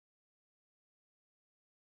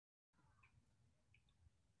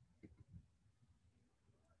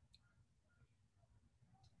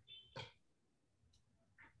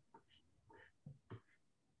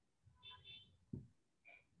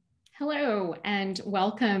Hello, and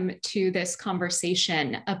welcome to this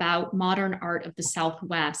conversation about modern art of the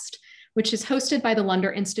Southwest, which is hosted by the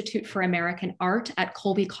Lunder Institute for American Art at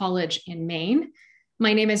Colby College in Maine.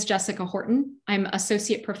 My name is Jessica Horton. I'm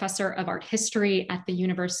Associate Professor of Art History at the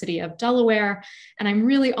University of Delaware, and I'm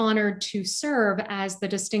really honored to serve as the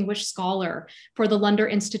Distinguished Scholar for the Lunder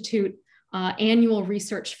Institute Annual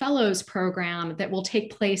Research Fellows Program that will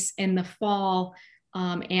take place in the fall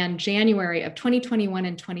and January of 2021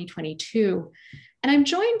 and 2022. And I'm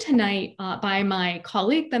joined tonight by my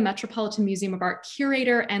colleague, the Metropolitan Museum of Art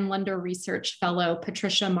Curator and Lunder Research Fellow,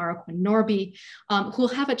 Patricia Marroquin Norby, who will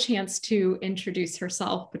have a chance to introduce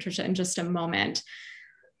herself, Patricia, in just a moment.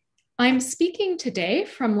 I'm speaking today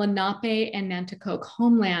from Lenape and Nanticoke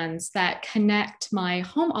homelands that connect my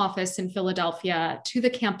home office in Philadelphia to the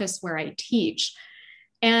campus where I teach.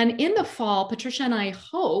 And in the fall, Patricia and I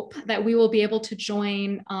hope that we will be able to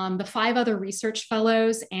join the 5 other research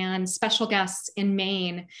fellows and special guests in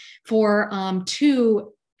Maine for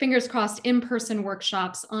 2, fingers crossed, in-person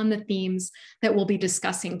workshops on the themes that we'll be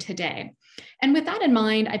discussing today. And with that in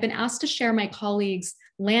mind, I've been asked to share my colleagues'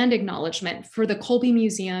 land acknowledgement for the Colby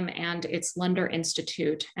Museum and its Lunder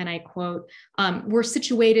Institute. And I quote, "We're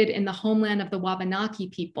situated in the homeland of the Wabanaki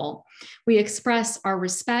people. We express our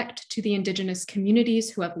respect to the Indigenous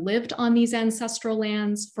communities who have lived on these ancestral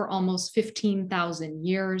lands for almost 15,000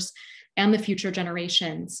 years and the future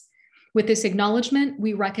generations. With this acknowledgement,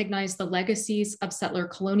 we recognize the legacies of settler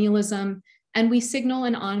colonialism, and we signal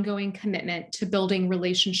an ongoing commitment to building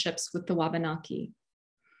relationships with the Wabanaki,"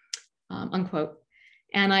 unquote.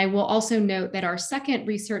 And I will also note that our second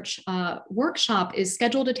research workshop is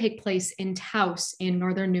scheduled to take place in Taos in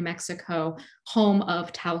northern New Mexico, home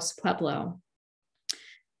of Taos Pueblo.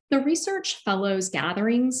 The Research Fellows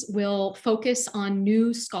gatherings will focus on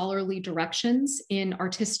new scholarly directions in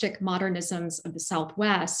artistic modernisms of the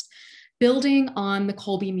Southwest, building on the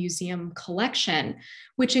Colby Museum collection,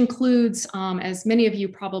 which includes, as many of you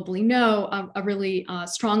probably know, a really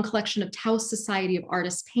strong collection of Taos Society of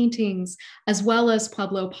Artists paintings, as well as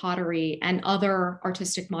Pueblo pottery and other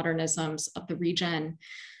artistic modernisms of the region.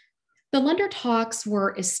 The Lunder Talks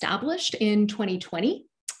were established in 2020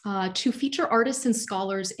 to feature artists and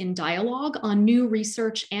scholars in dialogue on new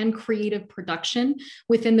research and creative production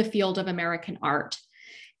within the field of American art.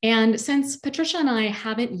 And since Patricia and I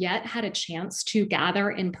haven't yet had a chance to gather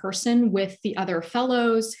in person with the other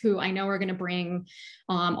fellows, who I know are going to bring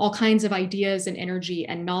all kinds of ideas and energy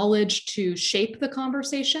and knowledge to shape the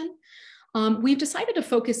conversation, we've decided to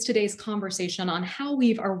focus today's conversation on how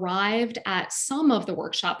we've arrived at some of the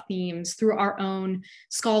workshop themes through our own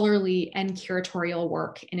scholarly and curatorial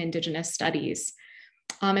work in Indigenous studies.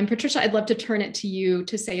 And Patricia, I'd love to turn it to you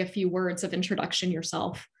to say a few words of introduction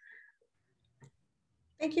yourself.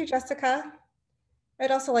 Thank you, Jessica.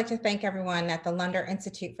 I'd also like to thank everyone at the Lunder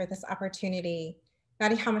Institute for this opportunity.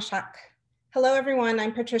 Nadi Hamashak. Hello, everyone.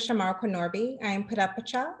 I'm Patricia Marroquin Norby. I am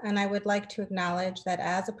Pudapacha, and I would like to acknowledge that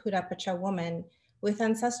as a Pudapacha woman with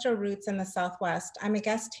ancestral roots in the Southwest, I'm a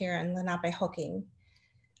guest here in Lenape.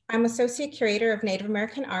 I'm Associate Curator of Native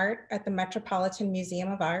American Art at the Metropolitan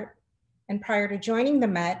Museum of Art. And prior to joining the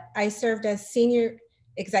Met, I served as Senior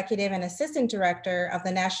Executive and Assistant Director of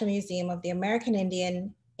the National Museum of the American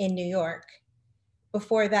Indian in New York.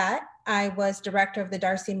 Before that, I was Director of the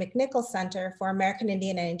Darcy McNichol Center for American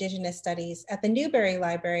Indian and Indigenous Studies at the Newberry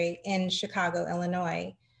Library in Chicago,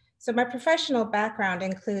 Illinois. So my professional background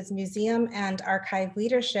includes museum and archive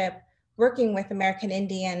leadership, working with American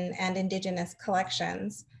Indian and Indigenous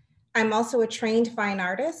collections. I'm also a trained fine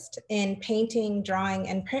artist in painting, drawing,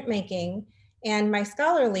 and printmaking. And my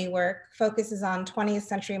scholarly work focuses on 20th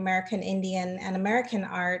century American Indian and American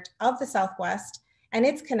art of the Southwest and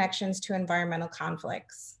its connections to environmental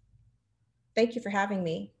conflicts. Thank you for having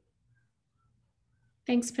me.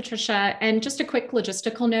 Thanks, Patricia. And just a quick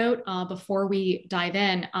logistical note before we dive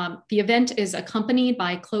in. The event is accompanied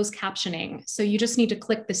by closed captioning, so you just need to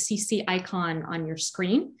click the CC icon on your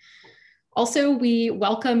screen. Also, we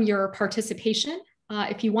welcome your participation.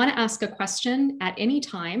 If you want to ask a question at any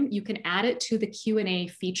time, you can add it to the Q&A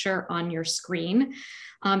feature on your screen.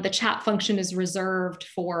 The chat function is reserved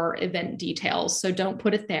for event details, so don't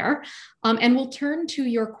put it there. And we'll turn to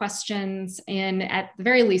your questions in, at the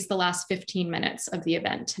very least, the last 15 minutes of the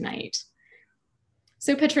event tonight.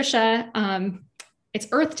 So Patricia, it's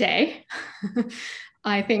Earth Day.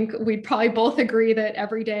 I think we'd probably both agree that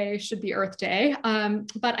every day should be Earth Day.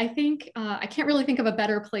 But I think I can't really think of a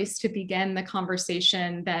better place to begin the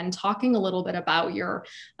conversation than talking a little bit about your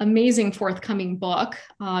amazing forthcoming book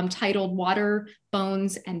titled Water,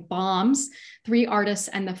 Bones, and Bombs, 3 Artists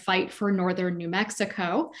and the Fight for Northern New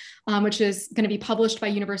Mexico, which is going to be published by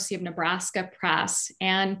University of Nebraska Press.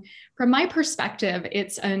 And from my perspective,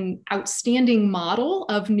 it's an outstanding model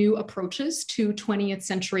of new approaches to 20th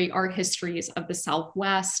century art histories of the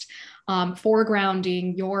Southwest,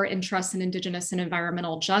 foregrounding your interests in Indigenous and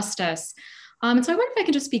environmental justice. And so I wonder if I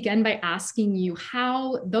could just begin by asking you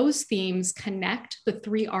how those themes connect the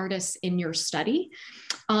 3 artists in your study,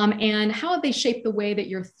 and how have they shaped the way that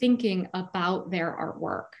you're thinking about their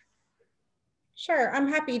artwork? Sure, I'm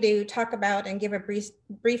happy to talk about and give a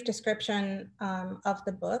brief description of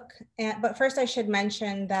the book. But first I should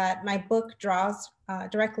mention that my book draws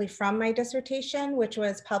directly from my dissertation, which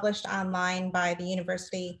was published online by the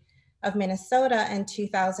University of Minnesota in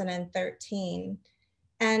 2013.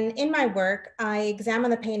 And in my work, I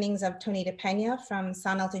examine the paintings of Tonita Pena from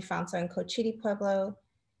San Ildefonso and Cochiti Pueblo,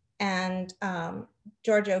 and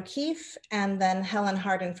Georgia O'Keeffe, and then Helen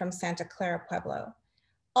Hardin from Santa Clara Pueblo.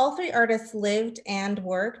 All 3 artists lived and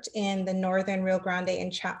worked in the northern Rio Grande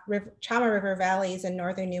and Chama River valleys in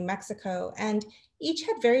northern New Mexico, and each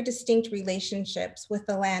had very distinct relationships with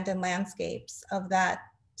the land and landscapes of that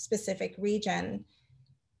specific region.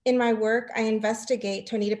 In my work, I investigate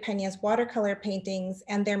Tonita Pena's watercolor paintings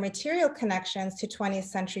and their material connections to 20th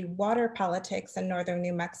century water politics in northern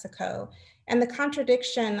New Mexico, and the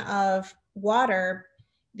contradiction of water,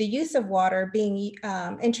 the use of water being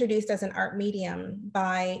introduced as an art medium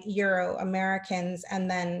by Euro-Americans and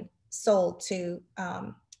then sold to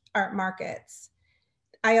art markets.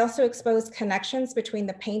 I also exposed connections between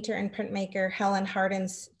the painter and printmaker Helen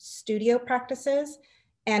Hardin's studio practices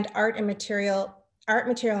and art material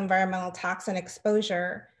environmental toxin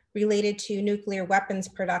exposure related to nuclear weapons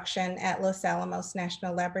production at Los Alamos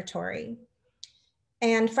National Laboratory.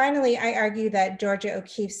 And finally, I argue that Georgia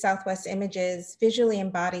O'Keeffe's Southwest images visually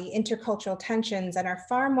embody intercultural tensions and are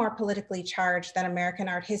far more politically charged than American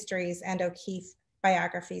art histories and O'Keeffe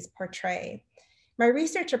biographies portray. My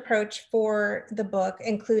research approach for the book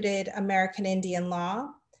included American Indian law,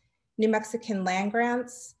 New Mexican land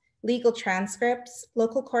grants, legal transcripts,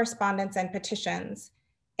 local correspondence, and petitions.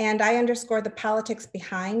 And I underscore the politics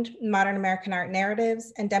behind modern American art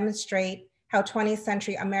narratives and demonstrate how 20th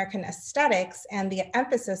century American aesthetics and the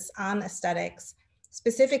emphasis on aesthetics,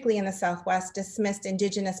 specifically in the Southwest, dismissed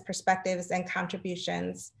Indigenous perspectives and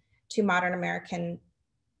contributions to modern American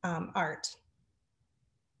art.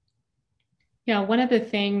 Yeah, one of the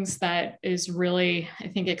things that is really, I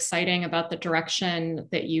think, exciting about the direction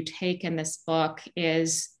that you take in this book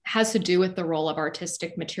has to do with the role of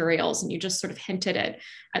artistic materials. And you just sort of hinted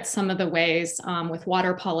at some of the ways with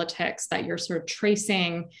water politics that you're sort of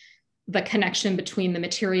tracing the connection between the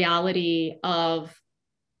materiality of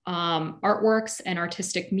artworks and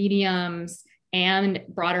artistic mediums and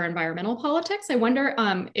broader environmental politics. I wonder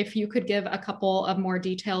if you could give a couple of more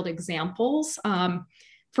detailed examples.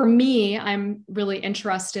 For me, I'm really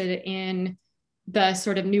interested in the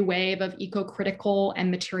sort of new wave of eco-critical and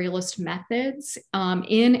materialist methods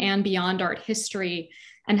in and beyond art history,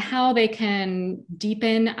 and how they can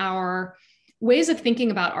deepen our ways of thinking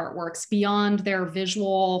about artworks beyond their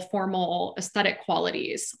visual, formal, aesthetic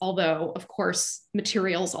qualities. Although, of course,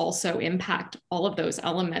 materials also impact all of those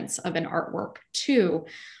elements of an artwork too.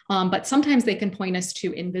 But sometimes they can point us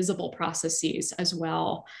to invisible processes as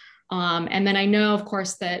well. And then I know, of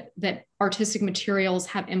course, that artistic materials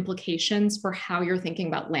have implications for how you're thinking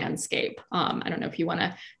about landscape. I don't know if you want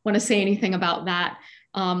to say anything about that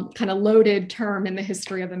kind of loaded term in the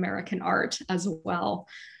history of American art as well.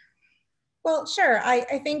 Well, sure.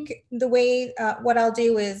 I think the way, what I'll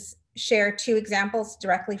do is share 2 examples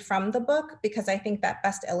directly from the book, because I think that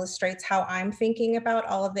best illustrates how I'm thinking about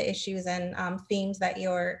all of the issues and themes that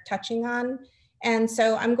you're touching on. And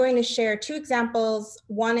so I'm going to share 2 examples.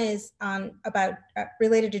 One is about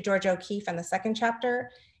related to Georgia O'Keeffe and the 2nd chapter.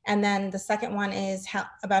 And then the second one is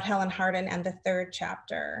about Helen Hardin and the 3rd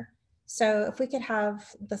chapter. So if we could have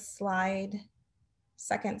the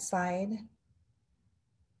second slide.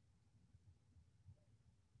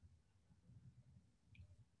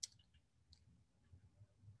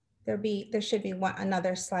 There should be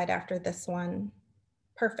another slide after this one.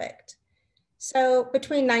 Perfect. So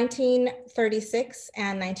between 1936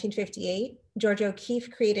 and 1958, Georgia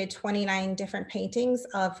O'Keeffe created 29 different paintings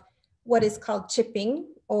of what is called chipping,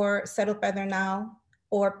 or Cerro Pedernal,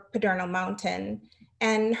 or Pedernal Mountain.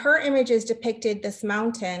 And her images depicted this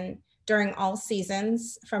mountain during all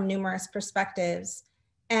seasons from numerous perspectives.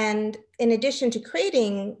 And in addition to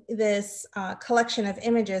creating this collection of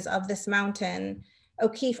images of this mountain,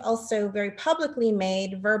 O'Keeffe also very publicly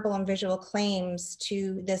made verbal and visual claims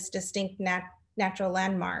to this distinct natural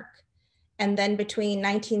landmark. And then between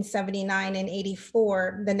 1979 and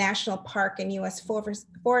 84, the National Park and US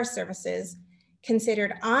Forest Services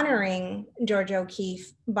considered honoring George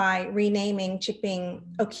O'Keeffe by renaming Chipping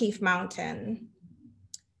O'Keeffe Mountain.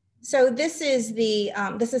 So this is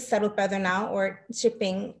Cerro Pedernal, or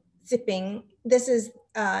Zipping. This is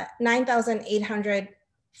 9,800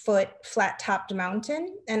 foot flat topped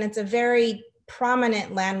mountain, and it's a very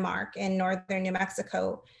prominent landmark in northern New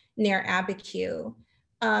Mexico near Abiquiu.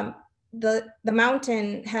 The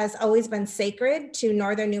mountain has always been sacred to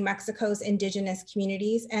northern New Mexico's indigenous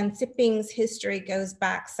communities, and Zipping's history goes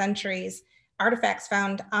back centuries. Artifacts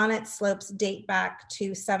found on its slopes date back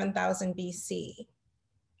to 7,000 BC.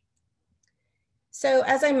 So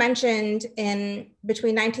as I mentioned,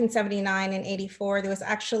 between 1979 and 84, there was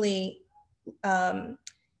actually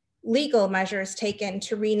legal measures taken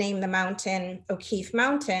to rename the mountain O'Keeffe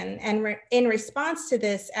Mountain. And in response to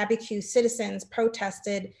this, Abiquiu citizens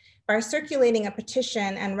protested by circulating a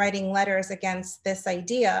petition and writing letters against this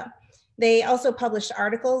idea. They also published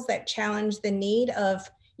articles that challenged the need of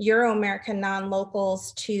Euro-American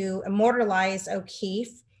non-locals to immortalize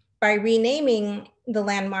O'Keeffe by renaming the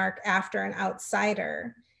landmark after an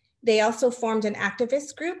outsider. They also formed an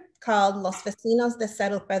activist group called Los Vecinos de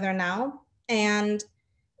Cerro Pedernal, and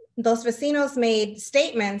those vecinos made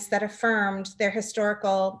statements that affirmed their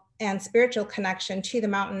historical and spiritual connection to the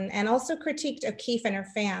mountain, and also critiqued O'Keeffe and her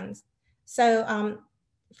fans. So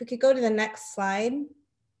if we could go to the next slide.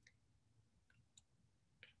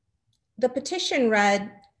 The petition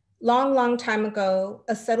read, long time ago,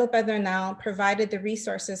 a Cerro Pedernal provided the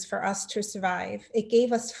resources for us to survive. It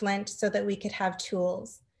gave us flint so that we could have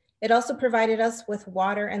tools. It also provided us with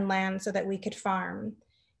water and land so that we could farm.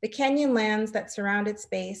 The canyon lands that surround its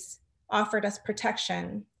base offered us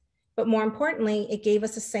protection, but more importantly, it gave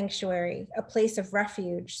us a sanctuary, a place of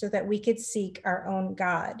refuge so that we could seek our own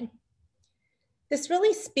God. This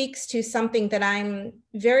really speaks to something that I'm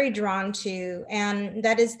very drawn to, and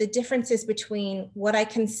that is the differences between what I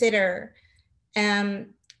consider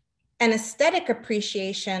an aesthetic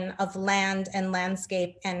appreciation of land and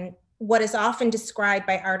landscape, and what is often described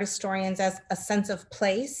by art historians as a sense of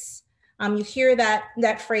place. You hear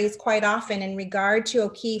that phrase quite often in regard to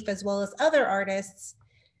O'Keeffe as well as other artists.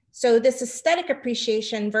 So this aesthetic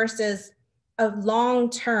appreciation versus a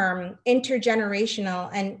long-term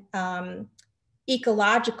intergenerational and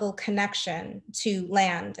ecological connection to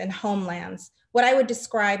land and homelands, what I would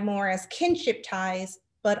describe more as kinship ties,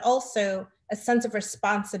 but also a sense of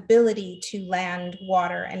responsibility to land,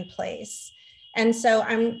 water, and place. And so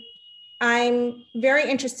I'm very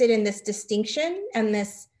interested in this distinction and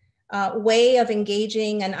this way of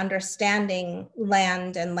engaging and understanding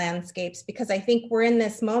land and landscapes, because I think we're in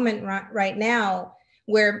this moment right now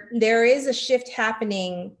where there is a shift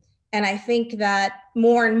happening. And I think that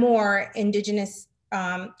more and more Indigenous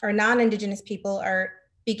or non-Indigenous people are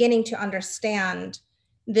beginning to understand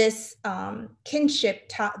this the kinship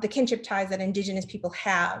ties that Indigenous people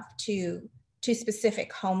have to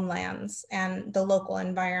specific homelands and the local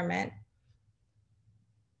environment.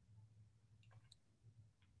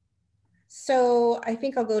 So I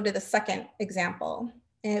think I'll go to the second example.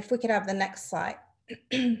 And if we could have the next slide.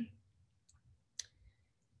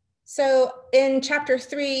 So in chapter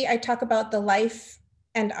 3, I talk about the life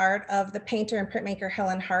and art of the painter and printmaker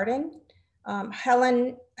Helen Hardin.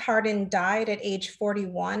 Helen Hardin died at age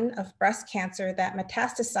 41 of breast cancer that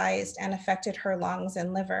metastasized and affected her lungs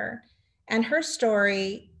and liver. And her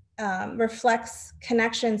story reflects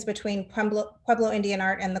connections between Pueblo Indian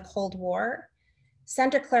art and the Cold War.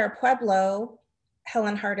 Santa Clara Pueblo,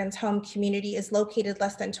 Helen Hardin's home community, is located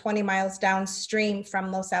less than 20 miles downstream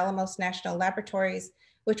from Los Alamos National Laboratories,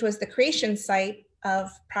 which was the creation site of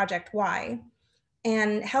Project Y.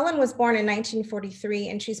 And Helen was born in 1943,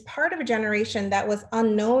 and she's part of a generation that was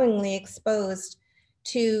unknowingly exposed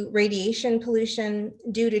to radiation pollution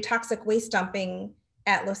due to toxic waste dumping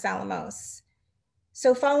at Los Alamos.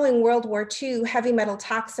 So following World War II, heavy metal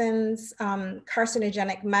toxins,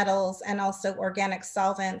 carcinogenic metals, and also organic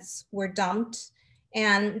solvents were dumped,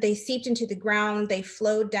 and they seeped into the ground, they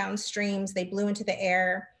flowed down streams, they blew into the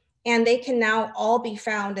air, and they can now all be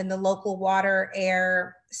found in the local water,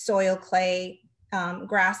 air, soil, clay,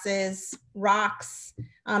 grasses, rocks,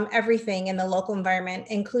 everything in the local environment,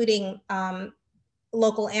 including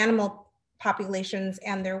local animal populations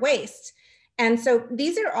and their waste. And so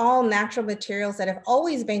these are all natural materials that have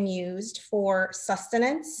always been used for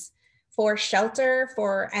sustenance, for shelter,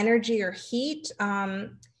 for energy or heat.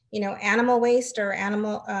 You know, animal waste or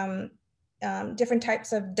different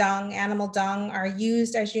types of dung, animal dung, are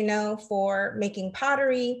used, as you know, for making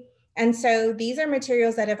pottery. And so these are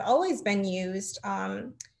materials that have always been used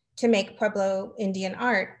to make Pueblo Indian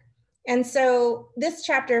art. And so this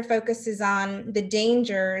chapter focuses on the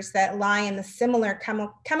dangers that lie in the similar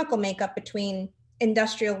chemical makeup between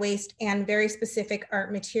industrial waste and very specific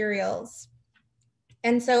art materials.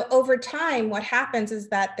 And so over time, what happens is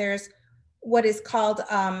that there's what is called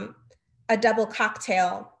a double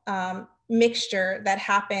cocktail mixture that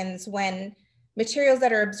happens when materials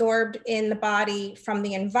that are absorbed in the body from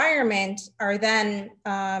the environment are then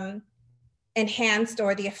enhanced,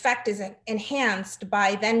 or the effect is enhanced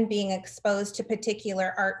by then being exposed to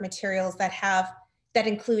particular art materials that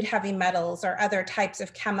include heavy metals or other types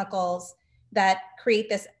of chemicals that create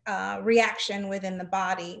this reaction within the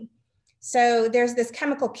body. So there's this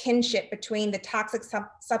chemical kinship between the toxic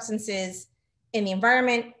substances in the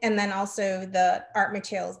environment and then also the art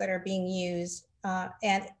materials that are being used.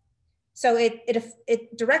 And so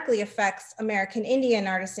it directly affects American Indian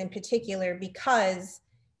artists in particular, because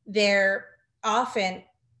they're often,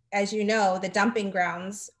 as you know, the dumping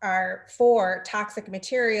grounds are for toxic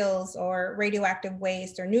materials or radioactive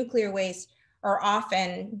waste or nuclear waste, are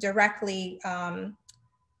often directly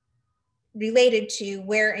related to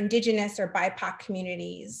where Indigenous or BIPOC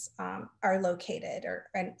communities are located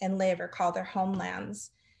and live or call their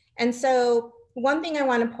homelands. And so one thing I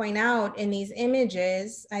want to point out in these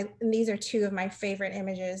images, and these are two of my favorite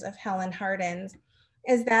images of Helen Hardin's,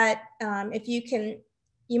 is that if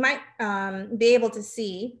you might be able to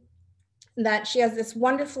see that she has this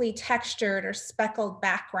wonderfully textured or speckled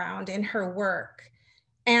background in her work.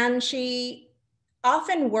 And she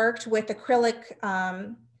often worked with acrylic,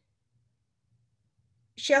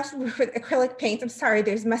 she also worked with acrylic paints. I'm sorry,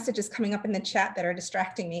 there's messages coming up in the chat that are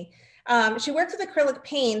distracting me. She worked with acrylic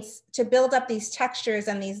paints to build up these textures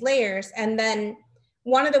and these layers. And then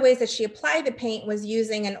one of the ways that she applied the paint was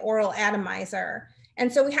using an oral atomizer.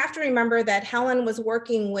 And so we have to remember that Helen was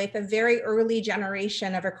working with a very early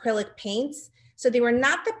generation of acrylic paints. So they were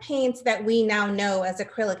not the paints that we now know as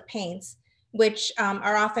acrylic paints, which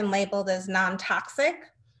are often labeled as non-toxic.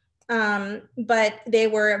 But they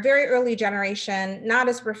were a very early generation, not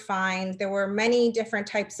as refined. There were many different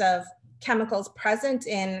types of chemicals present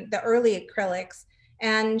in the early acrylics.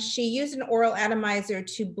 And she used an oral atomizer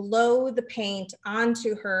to blow the paint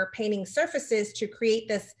onto her painting surfaces to create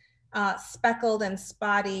this speckled and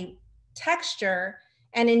spotty texture.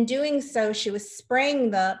 And in doing so, she was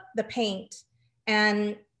spraying the paint.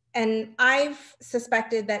 And I've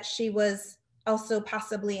suspected that she was also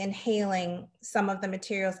possibly inhaling some of the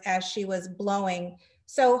materials as she was blowing.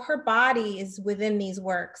 So her body is within these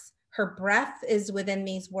works. Her breath is within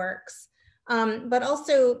these works. But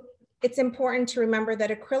also it's important to remember that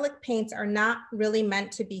acrylic paints are not really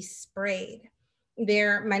meant to be sprayed.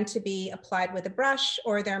 They're meant to be applied with a brush,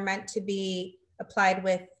 or they're meant to be applied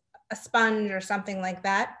with a sponge or something like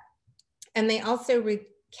that. And they also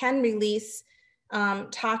can release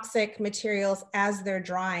toxic materials as they're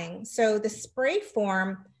drying. So the spray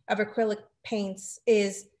form of acrylic paints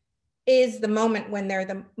is the moment when they're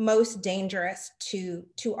the most dangerous to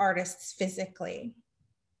artists physically.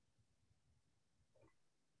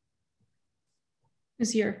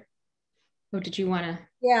 Did you want to?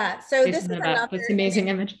 Yeah, so this is another this amazing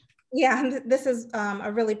image. Yeah, this is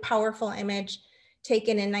a really powerful image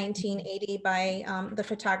taken in 1980 by the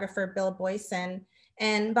photographer Bill Boyson.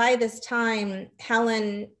 And by this time,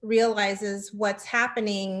 Helen realizes what's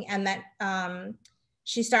happening and that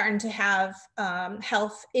she's starting to have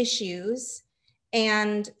health issues.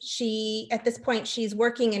 And at this point, she's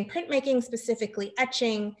working in printmaking, specifically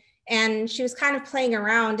etching. And she was kind of playing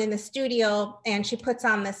around in the studio, and she puts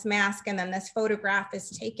on this mask, and then this photograph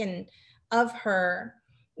is taken of her.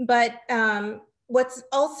 But what's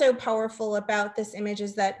also powerful about this image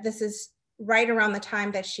is that this is right around the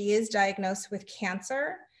time that she is diagnosed with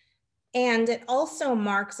cancer. And it also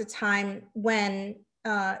marks a time when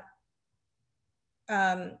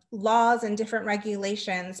laws and different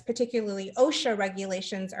regulations, particularly OSHA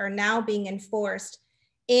regulations, are now being enforced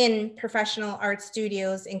in professional art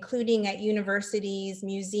studios, including at universities,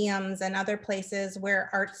 museums, and other places where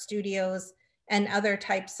art studios and other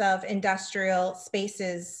types of industrial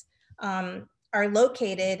spaces are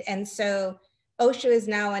located. And so OSHA is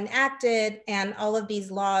now enacted, and all of these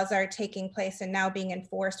laws are taking place and now being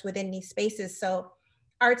enforced within these spaces. So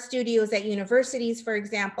art studios at universities, for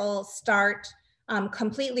example, start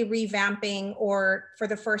completely revamping or for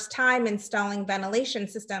the first time installing ventilation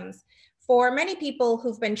systems For many people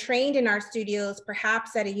who've been trained in art studios,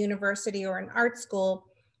 perhaps at a university or an art school,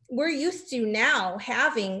 we're used to now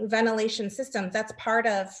having ventilation systems. That's part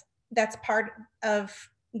of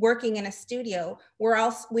working in a studio.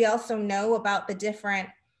 We also know about the different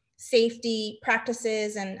safety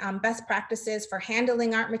practices and best practices for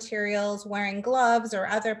handling art materials, wearing gloves or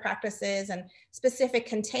other practices, and specific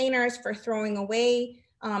containers for throwing away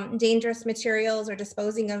dangerous materials or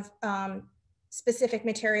disposing of specific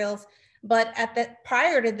materials. But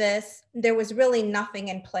prior to this, there was really nothing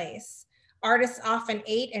in place. Artists often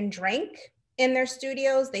ate and drank in their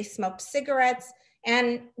studios. They smoked cigarettes,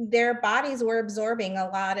 and their bodies were absorbing a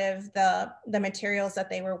lot of the materials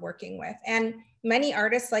that they were working with. And many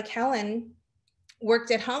artists like Helen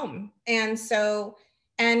worked at home. And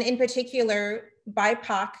in particular,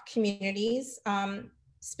 BIPOC communities,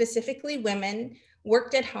 specifically women,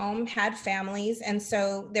 worked at home, had families, and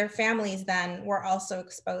so their families then were also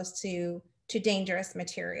exposed to dangerous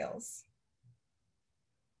materials.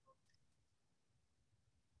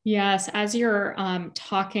 Yes, as you're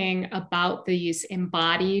talking about these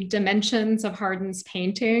embodied dimensions of Hardin's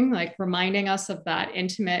painting, like reminding us of that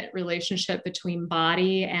intimate relationship between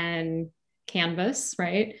body and canvas,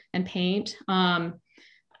 right, and paint, and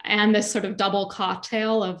this sort of double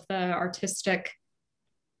cocktail of the artistic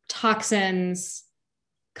toxins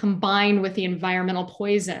combined with the environmental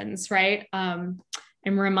poisons, right? I'm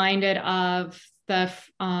reminded of the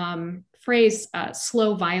phrase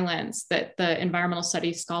slow violence that the environmental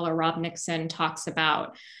studies scholar Rob Nixon talks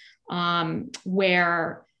about,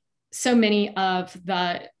 where so many of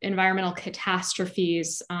the environmental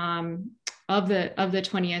catastrophes of the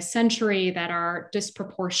 20th century that are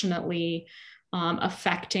disproportionately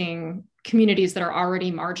affecting communities that are already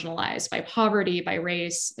marginalized by poverty, by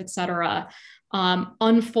race, et cetera,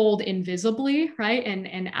 unfold invisibly, right?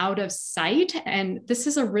 And out of sight. And this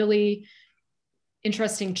is a really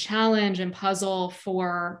interesting challenge and puzzle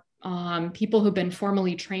for people who've been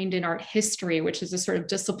formally trained in art history, which is a sort of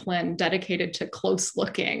discipline dedicated to close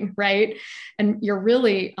looking, right? And you're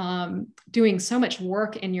really doing so much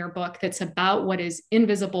work in your book that's about what is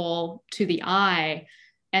invisible to the eye.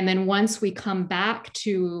 And then once we come back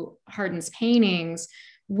to Hardin's paintings,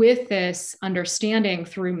 with this understanding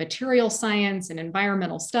through material science and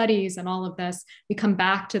environmental studies and all of this, we come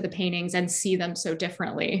back to the paintings and see them so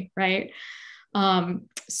differently, right?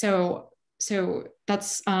 So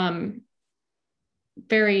that's a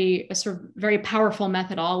sort of very powerful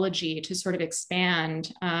methodology to sort of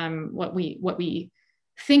expand what we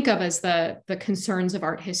think of as the concerns of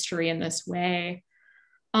art history in this way.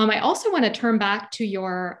 I also want to turn back to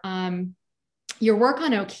your work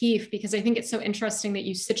on O'Keeffe, because I think it's so interesting that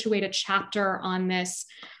you situate a chapter on this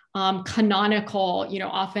canonical,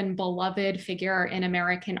 often beloved figure in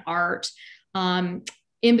American art, in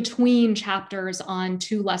between chapters on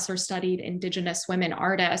two lesser studied Indigenous women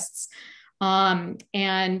artists.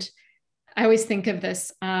 And I always think of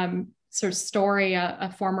this sort of story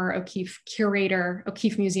a former O'Keeffe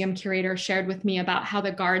Museum curator shared with me about how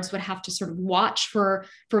the guards would have to sort of watch for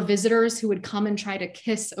visitors who would come and try to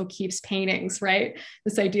kiss O'Keeffe's paintings, right?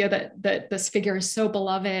 This idea that this figure is so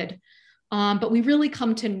beloved. But we really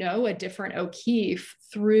come to know a different O'Keeffe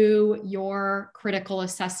through your critical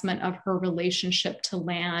assessment of her relationship to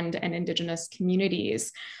land and Indigenous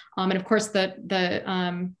communities. And of course, the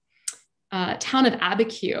town of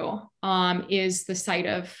Abiquiu is the site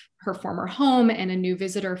of her former home and a new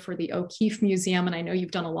visitor for the O'Keeffe Museum. And I know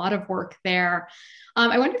you've done a lot of work there.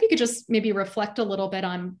 I wonder if you could just maybe reflect a little bit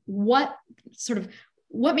on what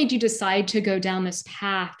made you decide to go down this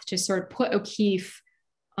path to sort of put O'Keeffe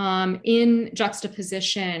in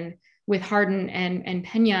juxtaposition with Hardin and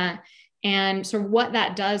Pena, and sort of what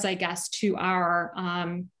that does, I guess, to our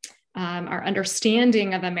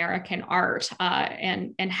understanding of American art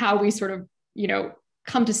and how we sort of,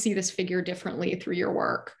 come to see this figure differently through your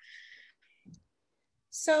work.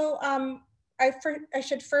 So I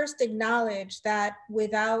should first acknowledge that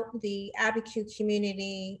without the Abiquiu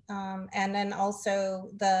community and then also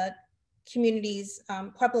the communities,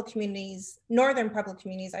 Pueblo communities, northern Pueblo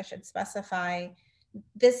communities, I should specify,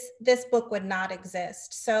 this book would not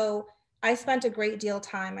exist. So I spent a great deal of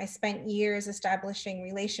time. I spent years establishing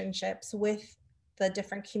relationships with the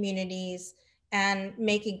different communities and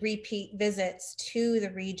making repeat visits to the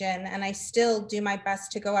region. And I still do my best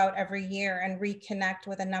to go out every year and reconnect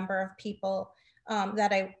with a number of people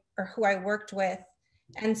who I worked with.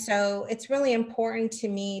 And so it's really important to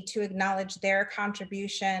me to acknowledge their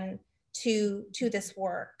contribution to this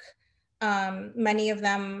work. Many of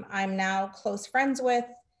them I'm now close friends with,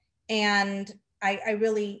 and I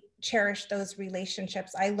really cherish those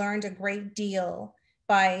relationships. I learned a great deal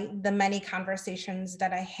by the many conversations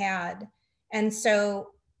that I had. And so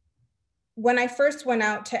when I first went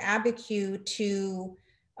out to Abiquiu to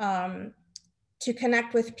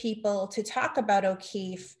connect with people, to talk about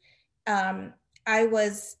O'Keeffe, I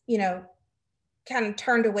was, kind of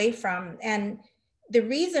turned away from. And the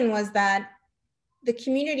reason was that the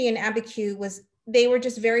community in Abiquiu they were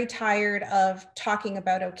just very tired of talking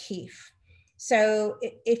about O'Keeffe. So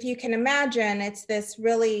if you can imagine, it's this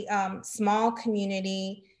really small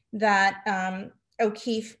community that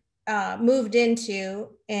O'Keeffe moved into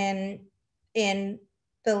in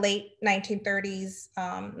the late 1930s,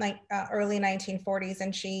 early 1940s,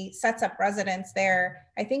 and she sets up residence there,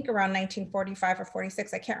 I think around 1945 or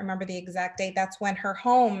 46, I can't remember the exact date. That's when her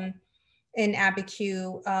home in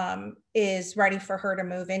Abiquiu is ready for her to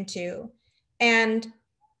move into. And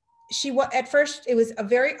at first, it was a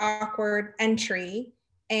very awkward entry,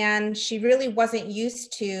 and she really wasn't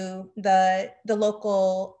used to the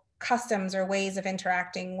local customs or ways of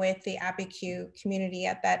interacting with the Abiquiu community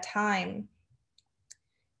at that time.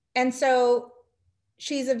 And so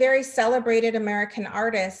she's a very celebrated American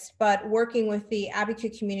artist, but working with the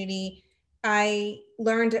Abiquiu community, I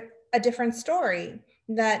learned a different story,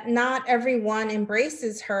 that not everyone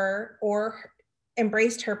embraces her or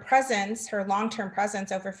embraced her presence, her long-term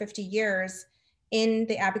presence over 50 years in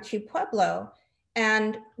the Abiquiu Pueblo.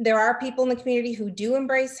 And there are people in the community who do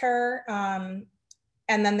embrace her.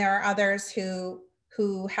 And then there are others who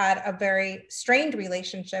had a very strained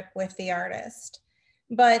relationship with the artist.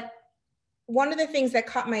 But one of the things that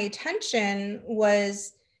caught my attention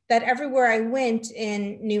was that everywhere I went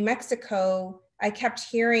in New Mexico, I kept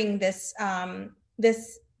hearing this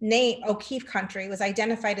name, O'Keeffe country, was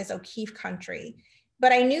identified as O'Keeffe country.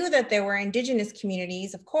 But I knew that there were indigenous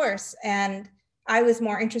communities, of course, and I was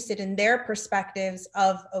more interested in their perspectives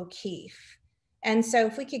of O'Keeffe. And so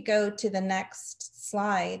if we could go to the next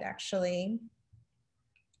slide, actually.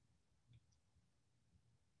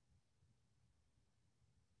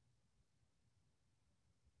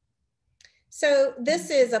 So this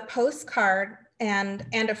is a postcard and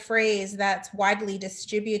a phrase that's widely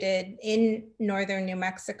distributed in northern New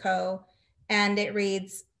Mexico. And it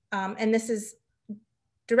reads, and this is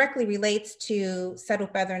directly relates to Cerro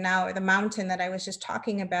Pedernal, or the mountain that I was just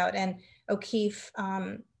talking about. And O'Keeffe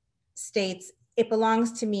states, "It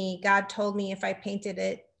belongs to me. God told me if I painted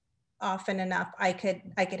it often enough, I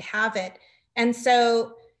could have it." And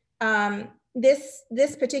so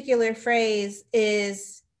this particular phrase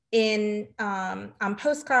is on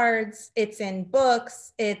postcards, it's in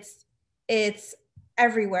books, it's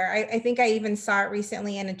everywhere. I think I even saw it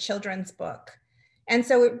recently in a children's book. And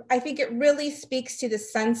so I think it really speaks to the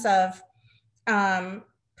sense of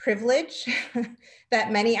privilege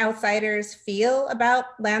that many outsiders feel about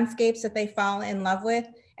landscapes that they fall in love with.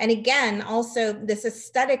 And again, also this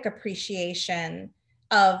aesthetic appreciation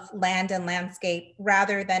of land and landscape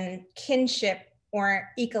rather than kinship or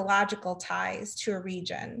ecological ties to a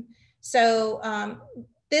region. So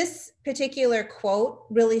this particular quote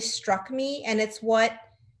really struck me, and it's what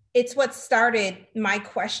started my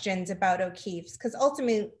questions about O'Keeffe's, because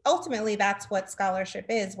ultimately that's what scholarship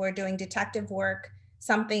is. We're doing detective work,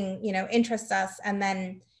 something interests us, and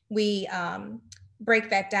then we break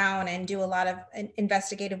that down and do a lot of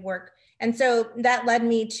investigative work. And so that led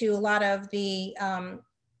me to a lot of the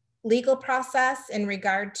legal process in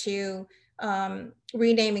regard to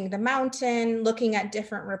renaming the mountain, looking at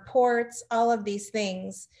different reports, all of these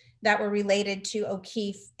things that were related to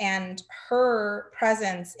O'Keeffe and her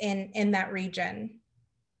presence in that region.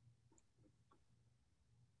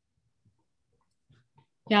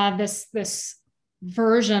 Yeah, this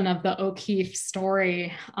version of the O'Keeffe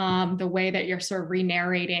story, the way that you're sort of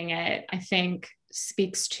re-narrating it, I think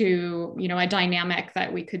speaks to, a dynamic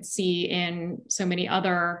that we could see in so many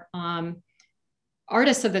other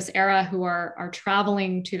artists of this era who are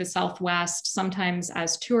traveling to the Southwest, sometimes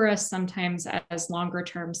as tourists, sometimes as longer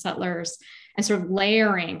term settlers, and sort of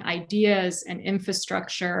layering ideas and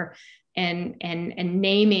infrastructure and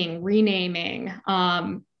naming, renaming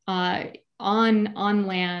on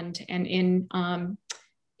land and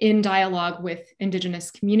in dialogue with Indigenous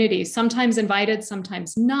communities, sometimes invited,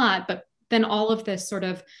 sometimes not, but then all of this sort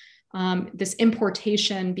of this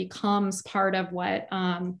importation becomes part of what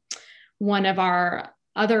one of our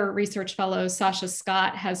other research fellows, Sasha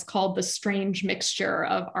Scott, has called the strange mixture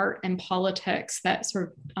of art and politics that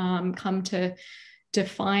sort of come to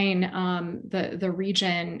define the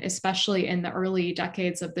region, especially in the early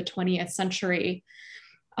decades of the 20th century.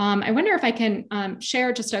 I wonder if I can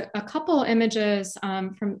share just a couple images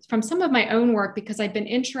from some of my own work, because I've been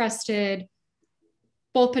interested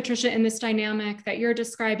both Patricia in this dynamic that you're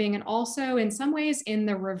describing, and also in some ways in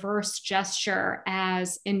the reverse gesture,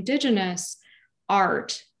 as Indigenous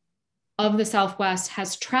art of the Southwest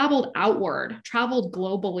has traveled outward, traveled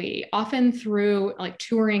globally, often through like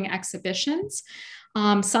touring exhibitions,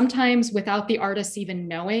 sometimes without the artists even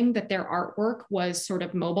knowing that their artwork was sort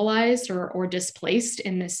of mobilized or displaced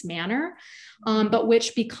in this manner, but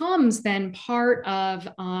which becomes then part of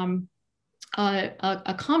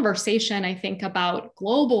a conversation, I think, about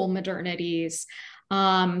global modernities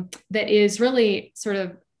that is really sort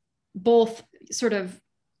of both sort of,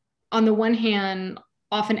 on the one hand,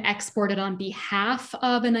 often exported on behalf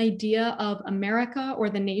of an idea of America or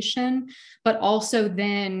the nation, but also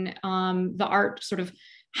then the art sort of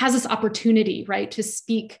has this opportunity, right, to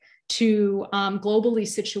speak to globally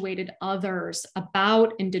situated others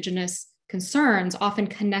about Indigenous concerns, often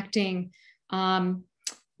connecting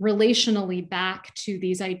relationally back to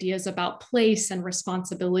these ideas about place and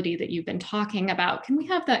responsibility that you've been talking about. Can we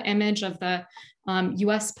have the image of the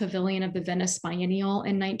US Pavilion of the Venice Biennial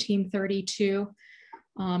in 1932?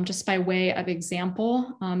 Just by way of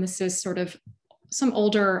example, this is sort of some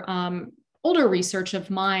older research of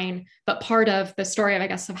mine, but part of the story of, I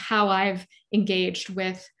guess, of how I've engaged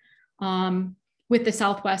with the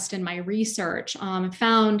Southwest in my research.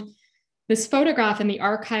 Found this photograph in the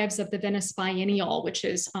archives of the Venice Biennial, which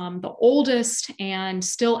is the oldest and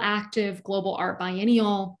still active global art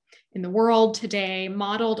biennial in the world today,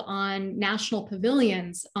 modeled on national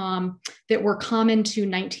pavilions that were common to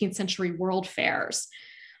 19th century world fairs.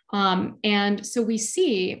 And so we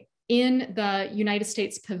see in the United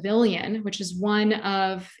States Pavilion, which is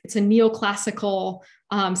it's a neoclassical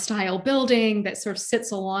style building that sort of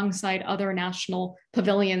sits alongside other national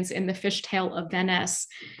pavilions in the fishtail of Venice.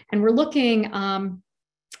 And we're looking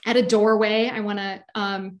at a doorway. I want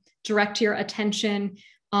to direct your attention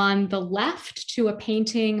on the left to a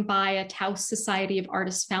painting by a Taos Society of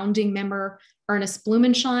Artists founding member, Ernest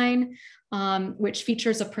Blumenschein, which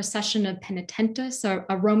features a procession of penitentes,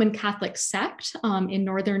 a Roman Catholic sect in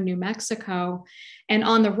northern New Mexico. And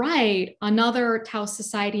on the right, another Taos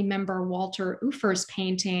Society member, Walter Ufer's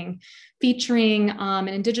painting, featuring an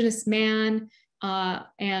Indigenous man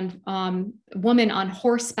and woman on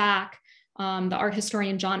horseback. The art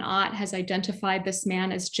historian John Ott has identified this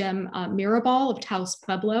man as Jim Mirabal of Taos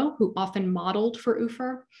Pueblo, who often modeled for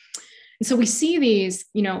Ufer. And so we see these,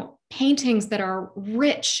 paintings that are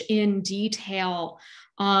rich in detail,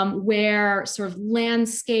 where sort of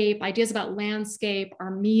ideas about landscape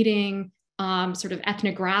are meeting sort of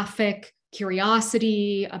ethnographic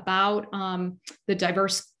curiosity about the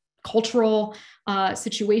diverse cultural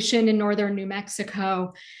situation in northern New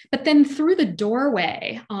Mexico. But then through the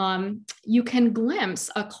doorway, you can glimpse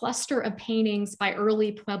a cluster of paintings by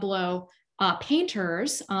early Pueblo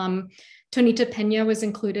painters. Tonita Pena was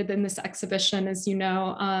included in this exhibition, as you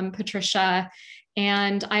know, Patricia.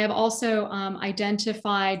 And I have also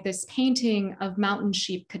identified this painting of mountain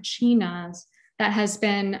sheep cachinas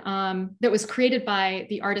that was created by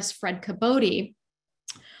the artist Fred Cabody.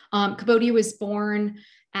 Cabody was born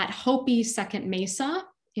at Hopi Second Mesa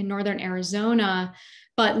in northern Arizona,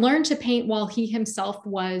 but learned to paint while he himself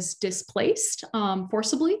was displaced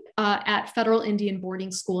forcibly at Federal Indian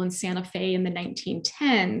Boarding School in Santa Fe in the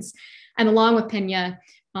 1910s. And along with Pena,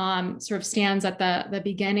 sort of stands at the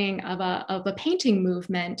beginning of a painting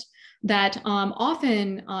movement that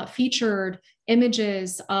often featured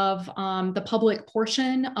images of the public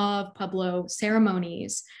portion of Pueblo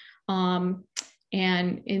ceremonies. And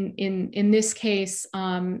in this case,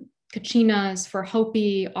 cachinas for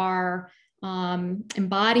Hopi are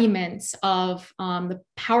embodiments of the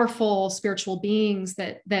powerful spiritual beings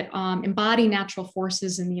that embody natural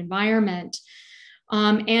forces in the environment.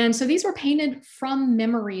 And so these were painted from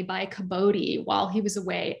memory by Cabody while he was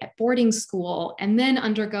away at boarding school, and then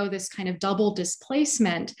undergo this kind of double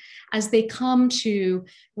displacement as they come to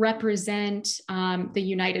represent the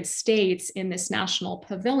United States in this national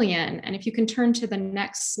pavilion. And if you can turn to the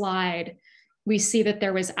next slide, we see that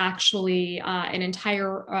there was actually an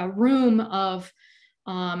entire room of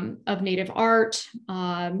native art,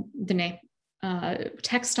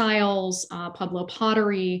 textiles, Pueblo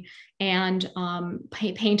pottery, and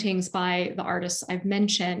paintings by the artists I've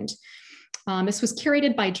mentioned. This was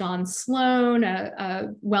curated by John Sloan, a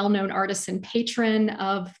well-known artist and patron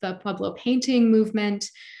of the Pueblo painting movement.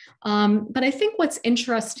 But I think what's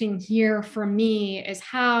interesting here for me is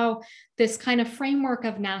how this kind of framework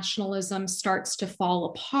of nationalism starts to fall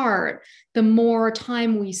apart the more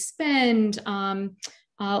time we spend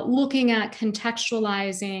looking at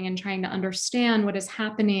contextualizing and trying to understand what is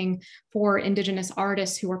happening for Indigenous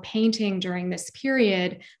artists who were painting during this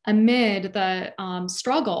period amid the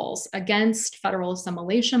struggles against federal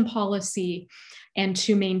assimilation policy and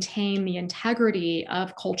to maintain the integrity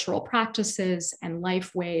of cultural practices and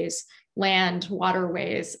lifeways, land,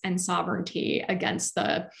 waterways, and sovereignty against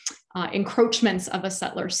the encroachments of a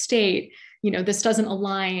settler state. This doesn't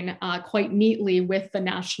align quite neatly with the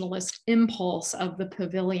nationalist impulse of the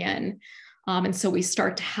pavilion. And so we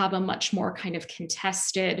start to have a much more kind of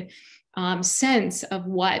contested sense of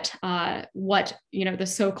what the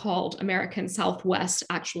so-called American Southwest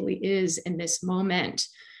actually is in this moment.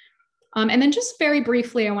 And then just very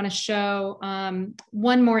briefly, I want to show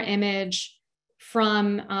one more image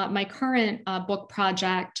from my current book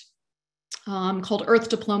project called Earth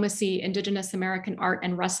Diplomacy, Indigenous American Art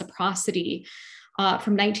and Reciprocity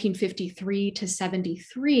from 1953 to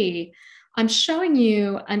 73. I'm showing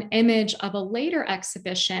you an image of a later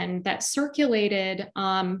exhibition that circulated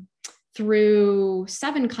through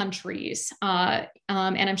 7 countries. And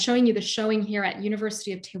I'm showing you the showing here at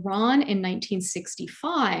University of Tehran in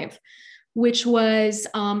 1965, which was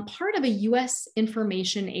part of a US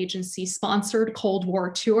information agency sponsored Cold War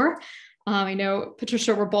tour. I know,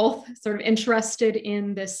 Patricia, we're both sort of interested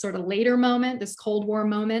in this sort of later moment, this Cold War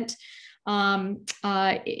moment in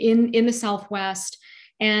the Southwest.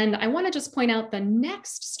 And I want to just point out the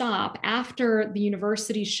next stop after the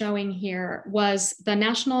university showing here was the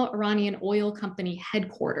National Iranian Oil Company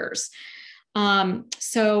headquarters.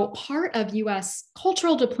 So part of US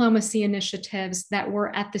cultural diplomacy initiatives that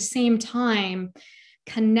were at the same time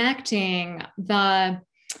connecting the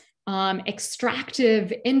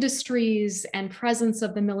extractive industries and presence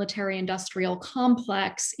of the military industrial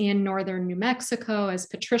complex in northern New Mexico, as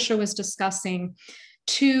Patricia was discussing,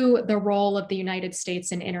 to the role of the United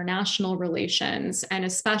States in international relations, and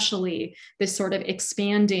especially this sort of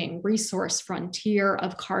expanding resource frontier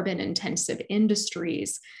of carbon-intensive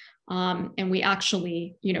industries. And we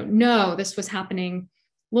actually, know this was happening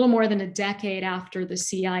a little more than a decade after the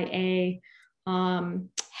CIA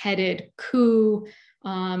headed coup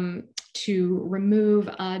to remove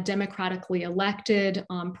a democratically elected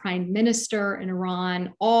prime minister in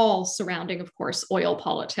Iran, all surrounding, of course, oil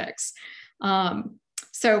politics.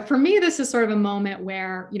 So for me, this is sort of a moment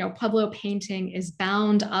where, Pueblo painting is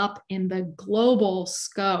bound up in the global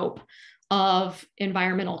scope of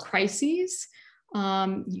environmental crises,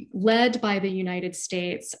 led by the United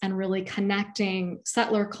States, and really connecting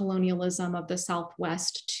settler colonialism of the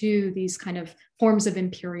Southwest to these kind of forms of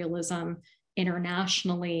imperialism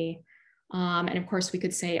internationally. And of course, we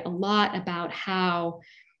could say a lot about how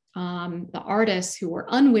the artists who were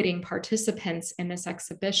unwitting participants in this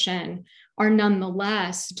exhibition are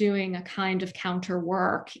nonetheless doing a kind of counter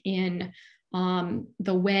work in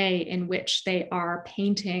the way in which they are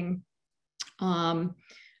painting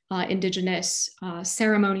Indigenous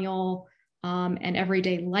ceremonial and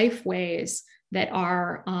everyday life ways that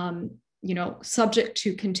are subject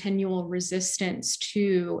to continual resistance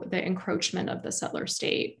to the encroachment of the settler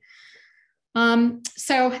state.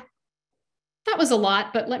 So that was a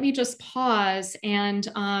lot, but let me just pause and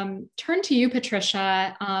turn to you,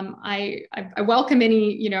 Patricia. I welcome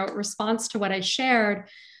any response to what I shared,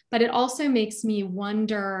 but it also makes me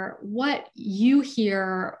wonder what you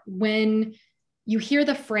hear when you hear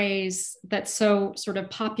the phrase that's so sort of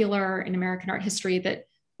popular in American art history, that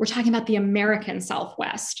we're talking about the American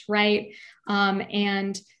Southwest, right?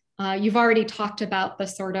 And you've already talked about the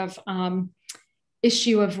sort of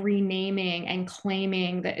issue of renaming and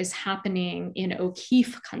claiming that is happening in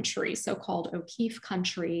O'Keeffe country, so-called O'Keeffe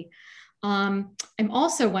country. I'm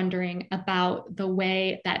also wondering about the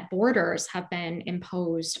way that borders have been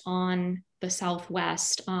imposed on the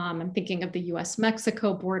Southwest. I'm thinking of the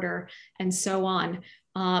US-Mexico border and so on,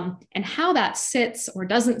 and how that sits or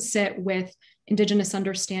doesn't sit with Indigenous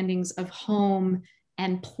understandings of home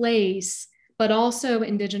and place, but also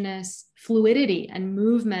Indigenous fluidity and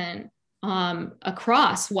movement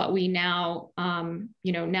across what we now,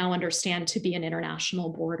 now understand to be an international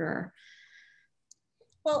border.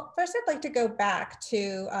 Well, first I'd like to go back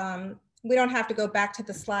to, we don't have to go back to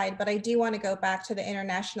the slide, but I do want to go back to the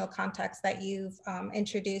international context that you've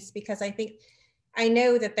introduced, because I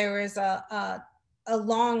know that there is a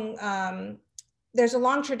long, there's a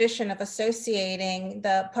long tradition of associating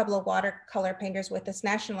the Pueblo watercolor painters with this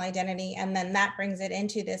national identity, and then that brings it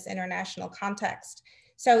into this international context.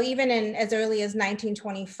 So even in as early as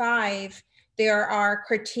 1925, there are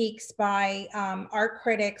critiques by art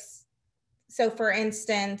critics. So for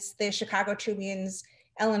instance, the Chicago Tribune's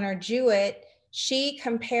Eleanor Jewett, she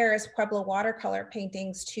compares Pueblo watercolor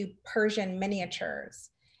paintings to Persian miniatures.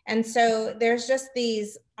 And so there's just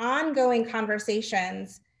these ongoing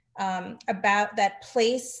conversations about that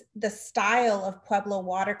place the style of Pueblo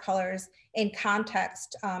watercolors in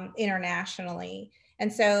context internationally.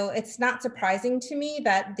 And so it's not surprising to me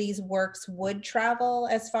that these works would travel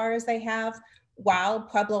as far as they have, while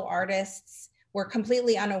Pueblo artists were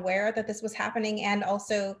completely unaware that this was happening. And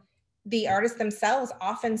also the artists themselves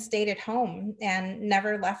often stayed at home and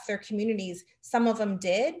never left their communities. Some of them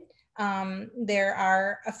did. There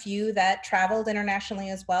are a few that traveled internationally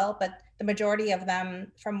as well, but the majority of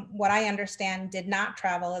them, from what I understand, did not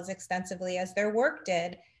travel as extensively as their work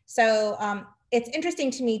did. So it's interesting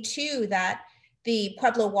to me too that the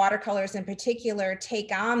Pueblo watercolors in particular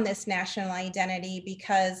take on this national identity,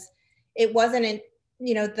 because it wasn't,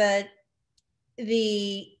 you know, the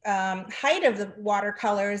height of the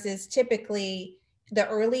watercolors is typically the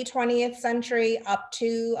early 20th century up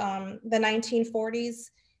to the 1940s.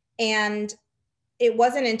 And it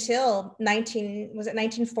wasn't until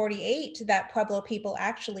 1948 that Pueblo people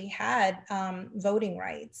actually had voting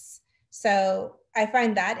rights. So I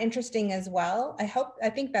find that interesting as well. I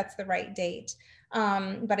think that's the right date.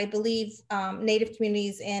 But I believe Native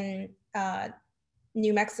communities in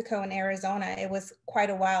New Mexico and Arizona, it was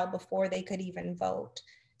quite a while before they could even vote.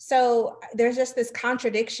 So there's just this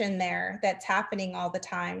contradiction there that's happening all the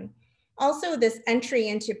time. Also, this entry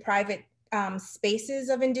into private spaces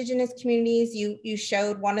of Indigenous communities. You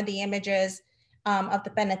showed one of the images of the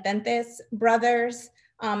Penitentes brothers.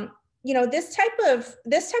 You know, this type of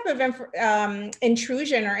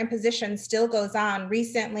intrusion or imposition still goes on.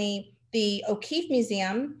 Recently, the O'Keeffe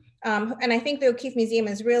Museum, and I think the O'Keeffe Museum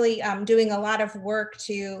is really doing a lot of work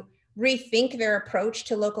to rethink their approach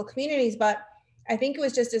to local communities. But I think it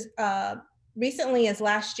was just as recently as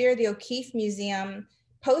last year, the O'Keeffe Museum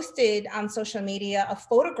posted on social media a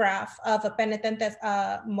photograph of a Penitentes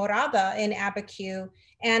morada in Abiquiu,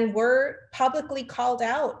 and were publicly called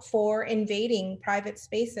out for invading private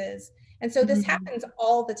spaces. And so this happens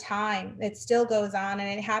all the time. It still goes on,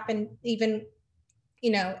 and it happened even,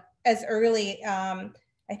 you know, as early, I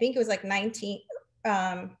think it was like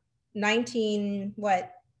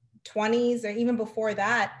 1920s or even before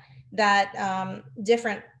that, that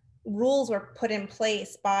different rules were put in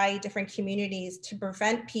place by different communities to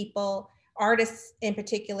prevent people, artists in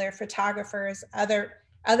particular, photographers, other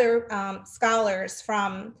scholars,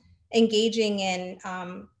 from engaging in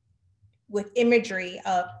with imagery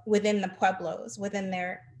of within the pueblos, within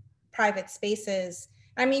their private spaces.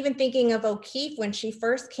 I'm even thinking of O'Keeffe when she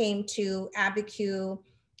first came to Abiquiu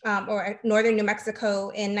or northern New Mexico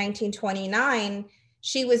in 1929.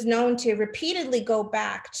 She was known to repeatedly go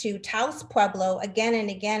back to Taos Pueblo again and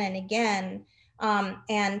again and again,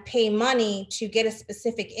 and pay money to get a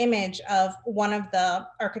specific image of one of the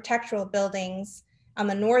architectural buildings on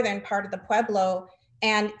the northern part of the Pueblo.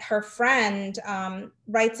 And her friend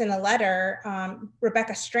writes in a letter,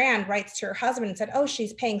 Rebecca Strand writes to her husband and said, oh,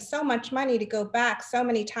 she's paying so much money to go back so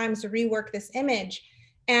many times to rework this image.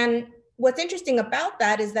 And what's interesting about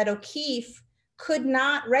that is that O'Keeffe could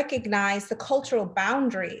not recognize the cultural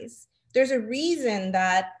boundaries. There's a reason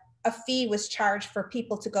that a fee was charged for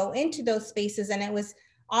people to go into those spaces, and it was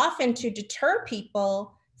often to deter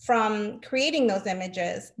people from creating those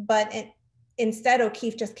images. But instead,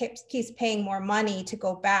 O'Keeffe just keeps paying more money to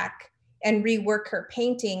go back and rework her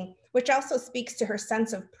painting, which also speaks to her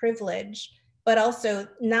sense of privilege, but also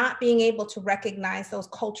not being able to recognize those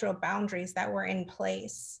cultural boundaries that were in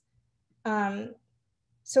place.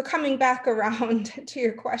 So coming back around to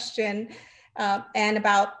your question and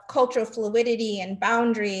about cultural fluidity and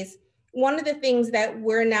boundaries, one of the things that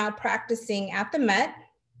we're now practicing at the Met,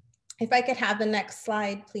 if I could have the next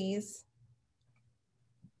slide, please.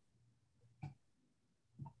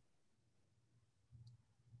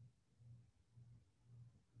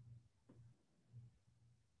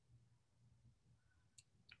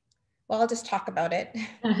 Well, I'll just talk about it.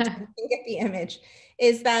 Get the image.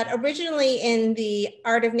 Is that originally in the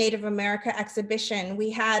Art of Native America exhibition, we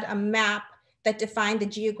had a map that defined the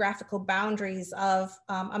geographical boundaries of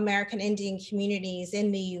American Indian communities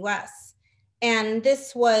in the US. And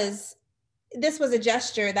this was a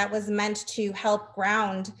gesture that was meant to help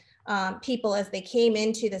ground people as they came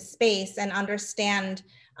into the space and understand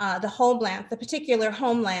the homeland, the particular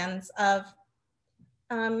homelands of,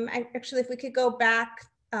 actually, if we could go back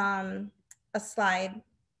a slide.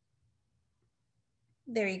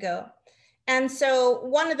 There you go. And so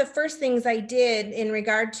one of the first things I did in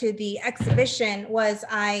regard to the exhibition was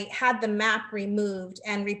I had the map removed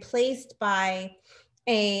and replaced by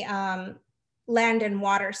a land and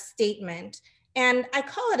water statement. And I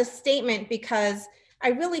call it a statement because I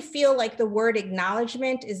really feel like the word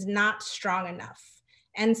acknowledgement is not strong enough.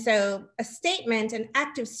 And so a statement, an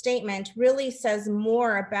active statement, really says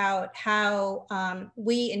more about how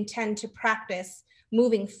we intend to practice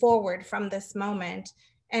moving forward from this moment.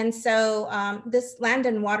 And so this land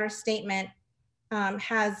and water statement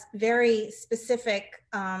has very specific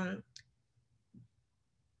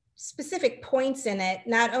points in it,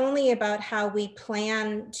 not only about how we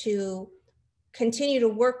plan to continue to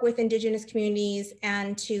work with Indigenous communities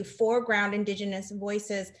and to foreground Indigenous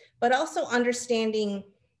voices, but also understanding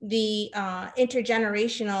the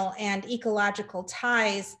intergenerational and ecological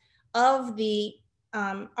ties of the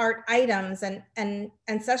art items and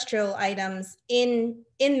ancestral items in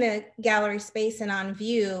the gallery space and on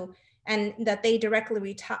view, and that they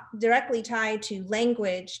directly tie to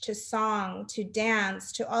language, to song, to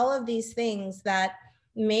dance, to all of these things that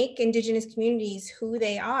make Indigenous communities who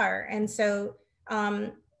they are. And so,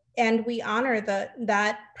 and we honor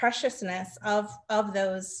that preciousness of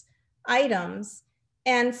those items.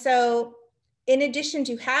 And so, in addition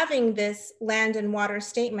to having this land and water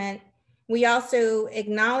statement, we also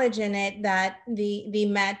acknowledge in it that the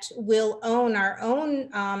Met will own our own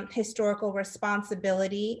historical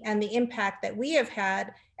responsibility and the impact that we have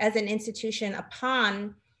had as an institution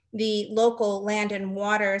upon the local land and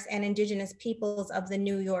waters and Indigenous peoples of the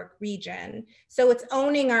New York region. So it's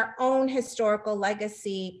owning our own historical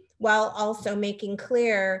legacy while also making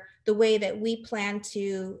clear the way that we plan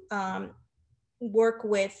to work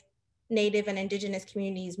with Native and Indigenous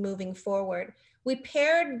communities moving forward. We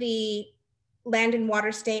paired the land and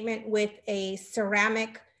water statement with a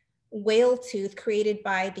ceramic whale tooth created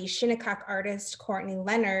by the Shinnecock artist Courtney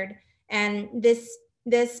Leonard. And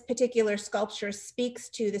this particular sculpture speaks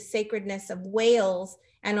to the sacredness of whales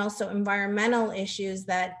and also environmental issues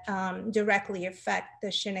that directly affect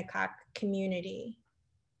the Shinnecock community.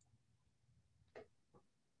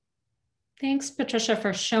 Thanks, Patricia,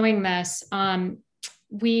 for showing this.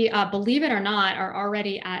 We, believe it or not, are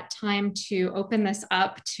already at time to open this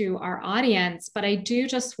up to our audience, but I do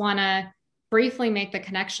just want to briefly make the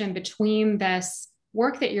connection between this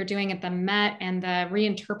work that you're doing at the Met and the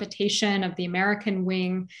reinterpretation of the American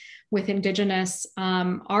wing with Indigenous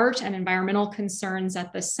art and environmental concerns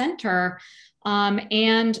at the center,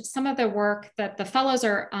 and some of the work that the fellows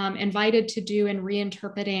are invited to do in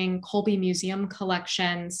reinterpreting Colby Museum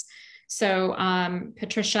collections. So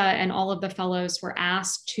Patricia and all of the fellows were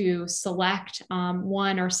asked to select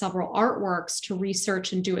one or several artworks to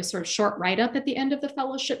research and do a sort of short write-up at the end of the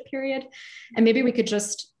fellowship period. And maybe we could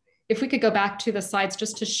just, if we could go back to the slides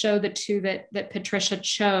just to show the two that Patricia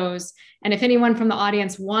chose. And if anyone from the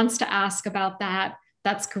audience wants to ask about that,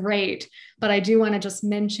 that's great. But I do want to just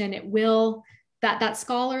mention it will, that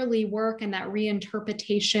scholarly work and that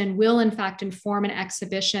reinterpretation will in fact inform an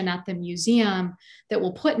exhibition at the museum that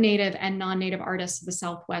will put Native and non-Native artists of the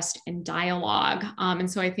Southwest in dialogue. And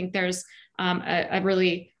so I think there's a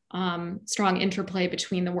really strong interplay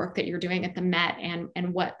between the work that you're doing at the Met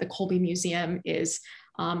and what the Colby Museum is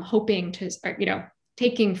hoping to,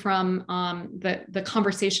 taking from the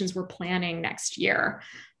conversations we're planning next year.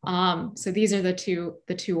 So these are the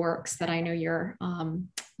two works that I know you're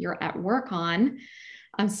at work on.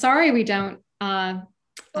 I'm sorry we don't have.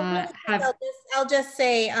 I'll just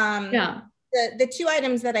say yeah. The two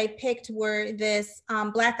items that I picked were this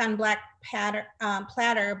black on black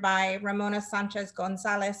platter by Ramona Sanchez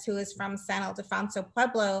Gonzalez, who is from San Ildefonso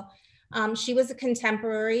Pueblo. She was a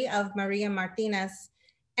contemporary of Maria Martinez.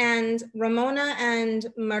 And Ramona and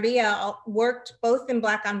Maria worked both in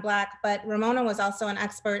black on black, but Ramona was also an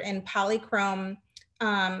expert in polychrome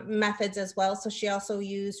methods as well. So she also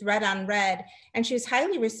used red on red, and she was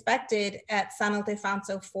highly respected at San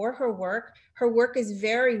Ildefonso for her work. Her work is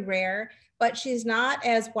very rare, but she's not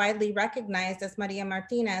as widely recognized as Maria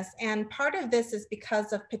Martinez. And part of this is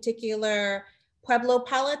because of particular Pueblo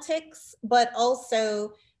politics, but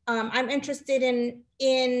also I'm interested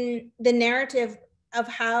in the narrative of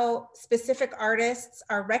how specific artists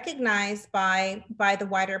are recognized by the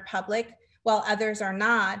wider public, while others are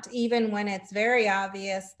not, even when it's very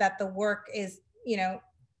obvious that the work is,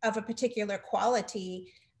 of a particular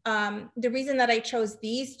quality. The reason that I chose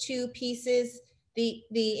these two pieces,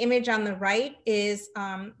 the image on the right is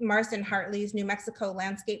Marston Hartley's New Mexico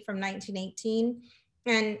landscape from 1918.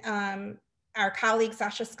 And our colleague,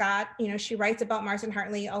 Sasha Scott, she writes about Marston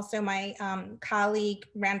Hartley. Also my colleague,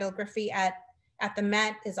 Randall Griffey at the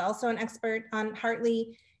Met is also an expert on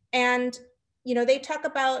Hartley. And, they talk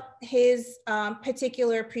about his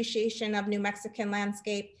particular appreciation of New Mexican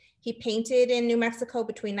landscape. He painted in New Mexico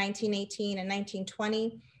between 1918 and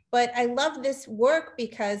 1920. But I love this work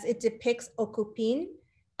because it depicts Okupin,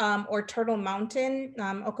 or Turtle Mountain.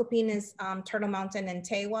 Okopine is Turtle Mountain and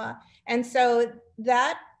Tewa. And so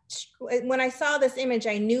that, when I saw this image,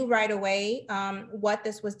 I knew right away what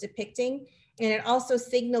this was depicting. And it also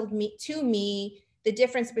signaled to me the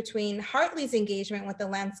difference between Hartley's engagement with the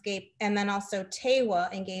landscape and then also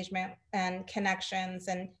Tewa engagement and connections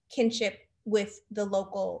and kinship with the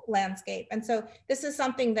local landscape. And so this is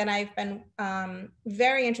something that I've been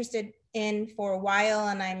very interested in for a while,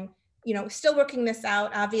 and I'm still working this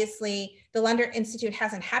out. Obviously, the Lunder Institute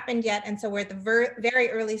hasn't happened yet, and so we're at the very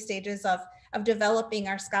early stages of developing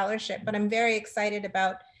our scholarship, but I'm very excited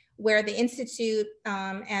about where the Institute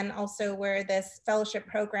and also where this fellowship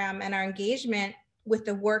program and our engagement with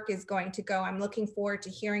the work is going to go. I'm looking forward to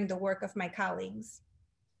hearing the work of my colleagues.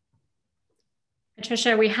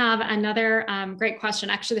 Patricia, we have another great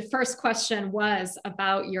question. Actually, the first question was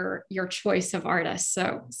about your choice of artists.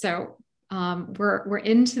 So we're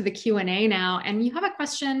into the Q&A now, and you have a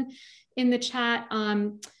question in the chat.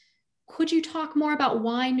 Could you talk more about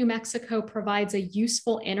why New Mexico provides a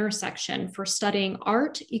useful intersection for studying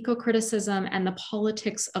art, eco-criticism, and the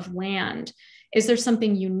politics of land? Is there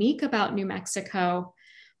something unique about New Mexico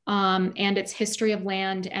and its history of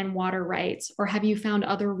land and water rights, or have you found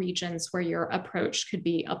other regions where your approach could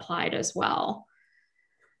be applied as well?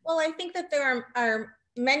 Well, I think that there are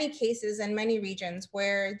many cases and many regions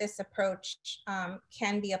where this approach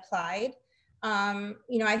can be applied.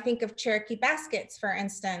 I think of Cherokee baskets, for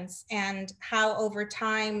instance, and how over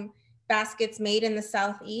time baskets made in the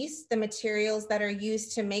Southeast, the materials that are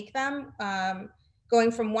used to make them,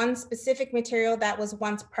 going from one specific material that was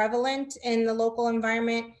once prevalent in the local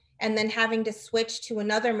environment, and then having to switch to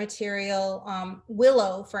another material,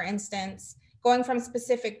 willow, for instance, going from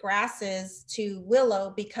specific grasses to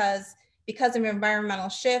willow because of environmental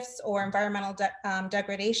shifts or environmental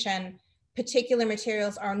degradation, particular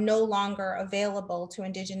materials are no longer available to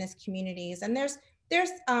Indigenous communities. And there's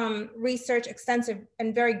research, extensive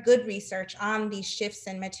and very good research on these shifts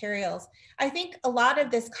in materials. I think a lot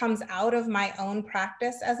of this comes out of my own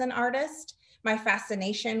practice as an artist, my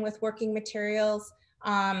fascination with working materials,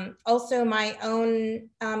 also my own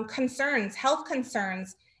concerns, health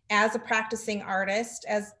concerns as a practicing artist,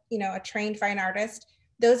 as a trained fine artist.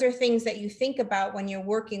 Those are things that you think about when you're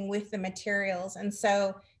working with the materials. And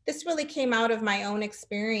so this really came out of my own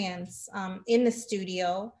experience in the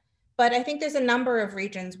studio. But I think there's a number of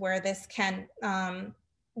regions where this can,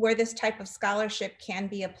 where this type of scholarship can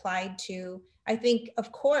be applied to. I think,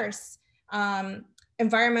 of course,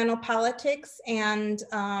 environmental politics and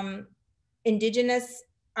Indigenous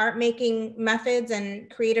art making methods and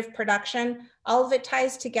creative production, all of it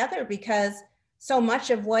ties together because so much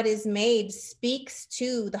of what is made speaks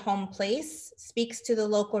to the home place, speaks to the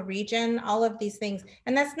local region, all of these things.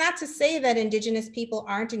 And that's not to say that Indigenous people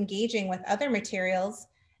aren't engaging with other materials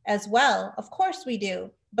as well. Of course we do.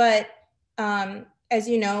 But as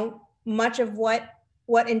you know, much of what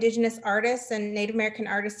Indigenous artists and Native American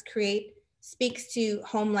artists create speaks to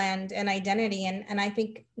homeland and identity. And I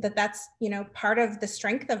think that that's, part of the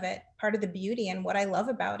strength of it, part of the beauty and what I love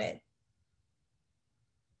about it.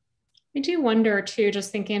 I do wonder too,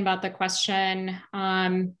 just thinking about the question,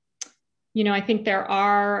 I think there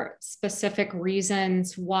are specific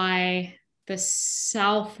reasons why the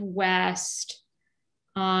Southwest,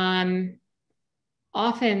 often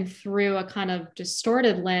through a kind of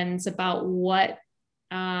distorted lens about what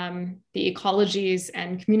the ecologies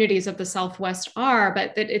and communities of the Southwest are,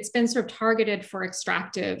 but that it's been sort of targeted for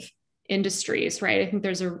extractive industries, right? I think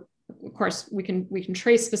there's of course, we can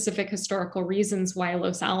trace specific historical reasons why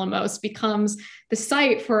Los Alamos becomes the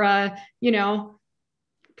site for a,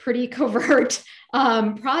 pretty covert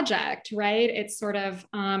project, right? It's sort of,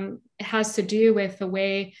 it has to do with the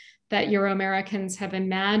way that Euro-Americans have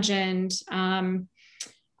imagined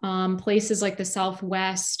places like the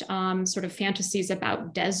Southwest, sort of fantasies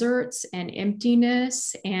about deserts and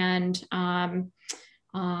emptiness and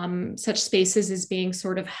such spaces as being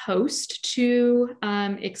sort of host to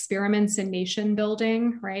experiments in nation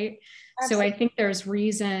building, right? Absolutely. So I think there's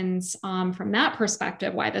reasons from that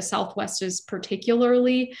perspective why the Southwest is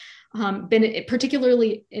particularly been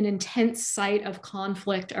particularly an intense site of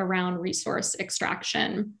conflict around resource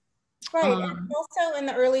extraction. Right, and also in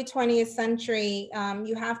the early 20th century,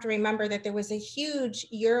 you have to remember that there was a huge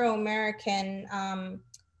Euro-American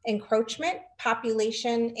encroachment,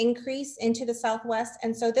 population increase into the Southwest.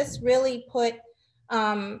 And so this really put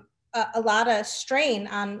a lot of strain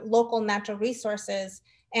on local natural resources.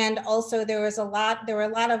 And also there were a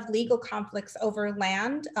lot of legal conflicts over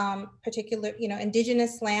land, particular,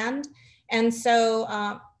 Indigenous land. And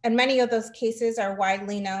so, and many of those cases are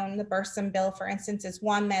widely known. The Bursum Bill, for instance, is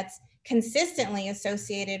one that's consistently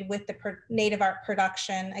associated with the native art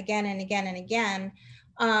production again and again and again.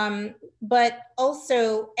 But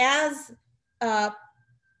also as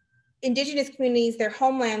Indigenous communities, their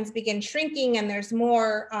homelands begin shrinking and there's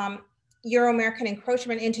more Euro-American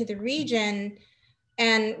encroachment into the region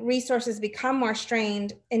and resources become more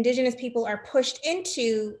strained, Indigenous people are pushed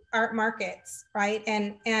into art markets, right?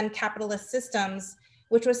 And capitalist systems,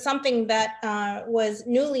 which was something that was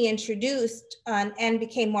newly introduced and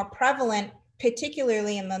became more prevalent,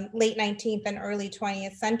 particularly in the late 19th and early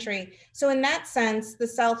 20th century. So in that sense, the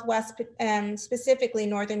Southwest, and specifically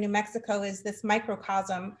Northern New Mexico, is this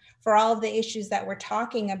microcosm for all of the issues that we're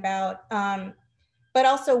talking about. But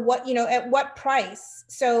also what, at what price?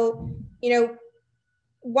 So,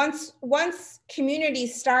 once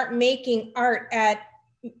communities start making art at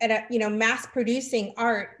a, mass producing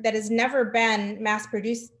art that has never been mass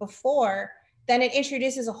produced before, then it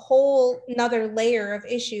introduces a whole another layer of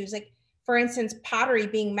issues. Like, for instance, pottery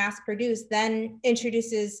being mass produced then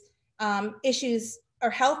introduces issues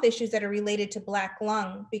or health issues that are related to Black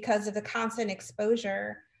lung because of the constant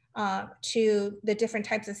exposure to the different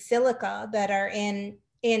types of silica that are in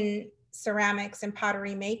ceramics and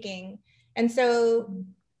pottery making. And so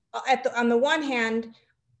on the one hand,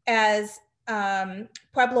 as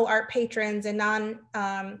Pueblo art patrons and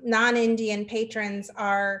non-Indian patrons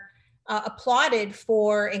are applauded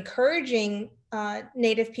for encouraging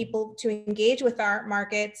Native people to engage with art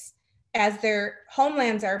markets as their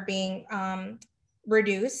homelands are being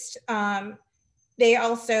reduced. They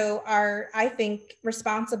also are, I think,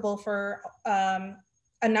 responsible for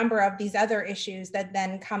a number of these other issues that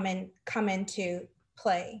then come into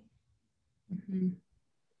play. Mm-hmm.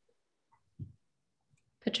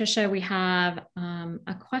 Patricia, we have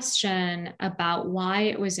a question about why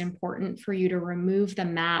it was important for you to remove the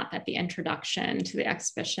map at the introduction to the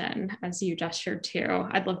exhibition, as you gestured to.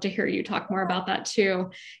 I'd love to hear you talk more about that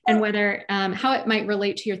too, and whether how it might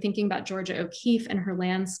relate to your thinking about Georgia O'Keeffe and her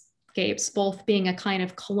landscapes, both being a kind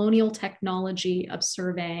of colonial technology of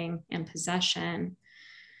surveying and possession.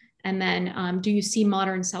 And then do you see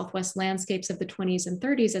modern Southwest landscapes of the 20s and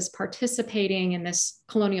 30s as participating in this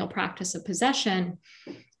colonial practice of possession?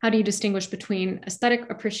 How do you distinguish between aesthetic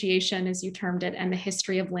appreciation, as you termed it, and the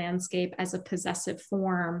history of landscape as a possessive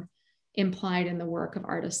form implied in the work of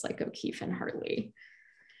artists like O'Keeffe and Hartley?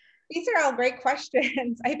 These are all great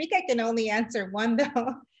questions. I think I can only answer one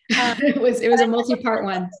though. It was a multi-part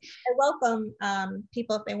one. I welcome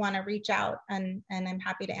people if they want to reach out, and I'm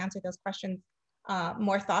happy to answer those questions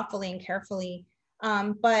more thoughtfully and carefully.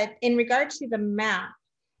 But in regard to the map,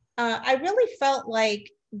 I really felt like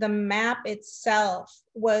the map itself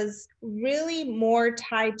was really more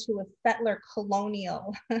tied to a settler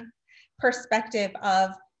colonial perspective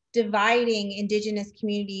of dividing Indigenous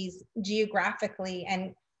communities geographically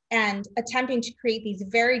and attempting to create these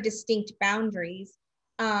very distinct boundaries.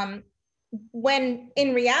 When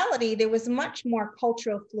in reality, there was much more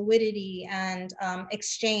cultural fluidity and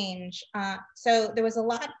exchange. So there was a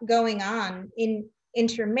lot going on in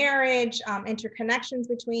intermarriage, interconnections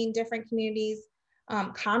between different communities,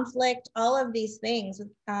 conflict, all of these things.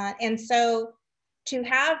 And so to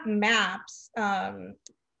have maps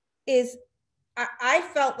I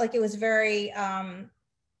felt like it was very an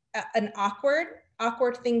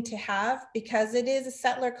awkward thing to have, because it is a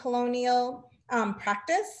settler colonial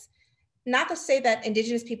practice. Not to say that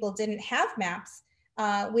Indigenous people didn't have maps.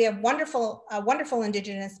 We have a wonderful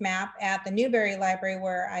Indigenous map at the Newberry Library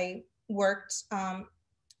where I worked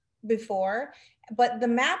before, but the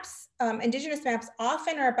maps, Indigenous maps,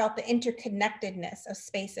 often are about the interconnectedness of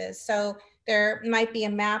spaces. So there might be a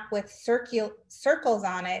map with circles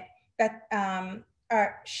on it that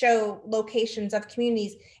show locations of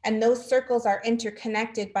communities, and those circles are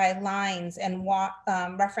interconnected by lines and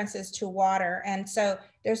references to water. And so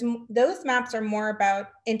those maps are more about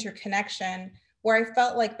interconnection, where I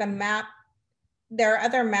felt like there are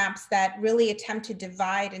other maps that really attempt to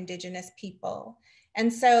divide Indigenous people.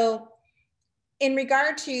 And so in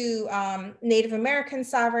regard to Native American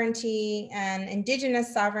sovereignty and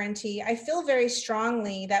Indigenous sovereignty, I feel very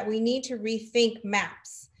strongly that we need to rethink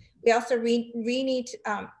maps. We also need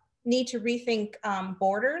to rethink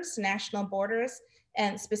borders, national borders,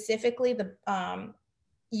 and specifically the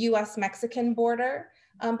US-Mexican border,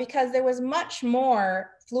 because there was much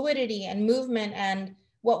more fluidity and movement and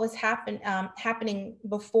what was happening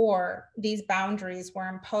before these boundaries were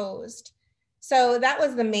imposed. So that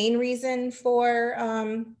was the main reason for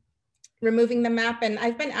removing the map. And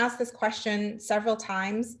I've been asked this question several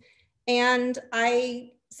times, and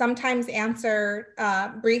I sometimes answer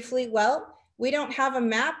briefly, well, we don't have a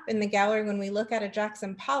map in the gallery when we look at a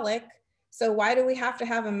Jackson Pollock. So why do we have to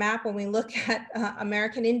have a map when we look at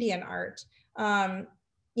American Indian art?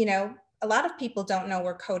 You know, a lot of people don't know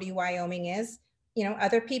where Cody, Wyoming is. You know,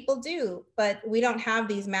 other people do, but we don't have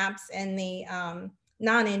these maps in the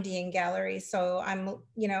non-Indian galleries. So I'm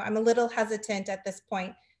a little hesitant at this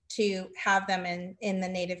point to have them in the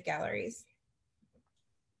Native galleries.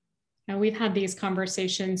 And we've had these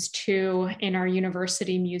conversations too in our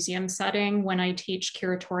university museum setting when I teach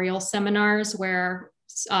curatorial seminars where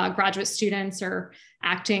graduate students are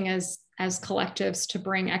acting as collectives to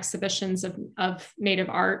bring exhibitions of Native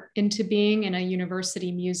art into being in a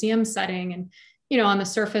university museum setting. And, you know, on the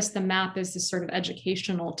surface, the map is this sort of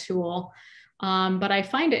educational tool. But I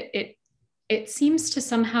find it seems to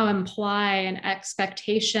somehow imply an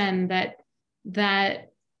expectation that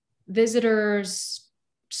visitors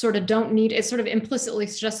sort of don't need, it sort of implicitly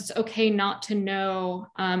suggests it's okay not to know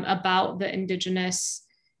about the Indigenous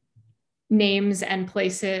names and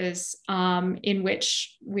places in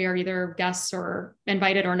which we are either guests or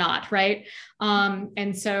invited or not, right?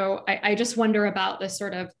 And so I just wonder about the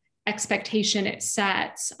sort of expectation it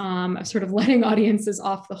sets of sort of letting audiences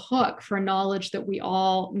off the hook for knowledge that we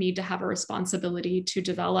all need to have a responsibility to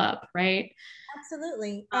develop, right?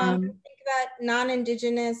 Absolutely. I think that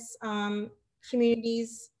non-Indigenous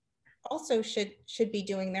communities also should be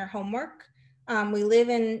doing their homework. We live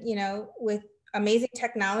in, you know, with amazing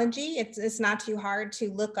technology. It's not too hard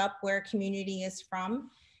to look up where a community is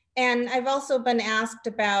from. And I've also been asked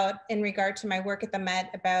about, in regard to my work at the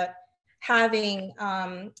Met, about having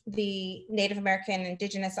the Native American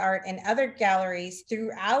Indigenous art in other galleries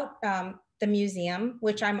throughout the museum,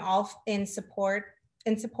 which I'm all in support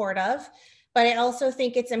of. But I also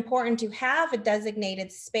think it's important to have a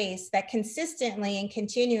designated space that consistently and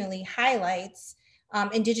continually highlights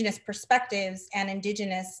Indigenous perspectives and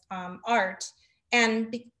Indigenous art.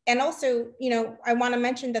 And also, you know, I want to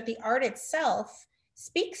mention that the art itself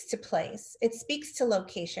speaks to place, it speaks to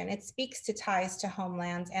location, it speaks to ties to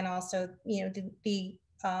homelands, and also, you know, the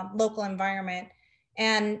local environment.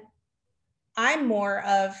 And I'm more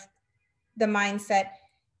of the mindset,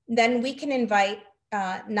 then we can invite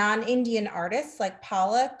non-Indian artists like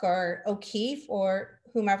Pollock or O'Keeffe or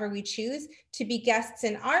whomever we choose to be guests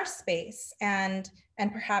in our space and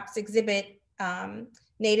perhaps exhibit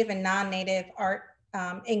Native and non-Native art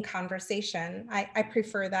in conversation. I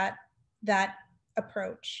prefer that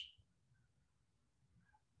approach.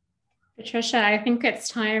 Patricia, I think it's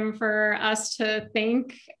time for us to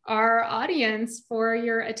thank our audience for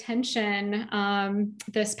your attention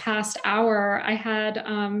this past hour. I had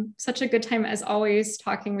such a good time, as always,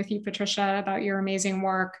 talking with you, Patricia, about your amazing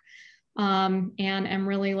work, and am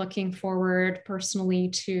really looking forward personally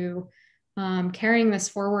to carrying this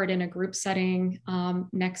forward in a group setting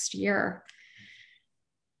next year.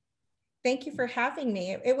 Thank you for having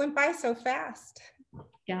me. It went by so fast.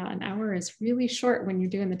 Yeah, an hour is really short when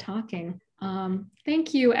you're doing the talking.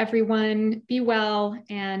 Thank you, everyone. Be well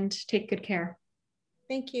and take good care.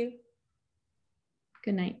 Thank you.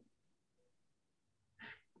 Good night.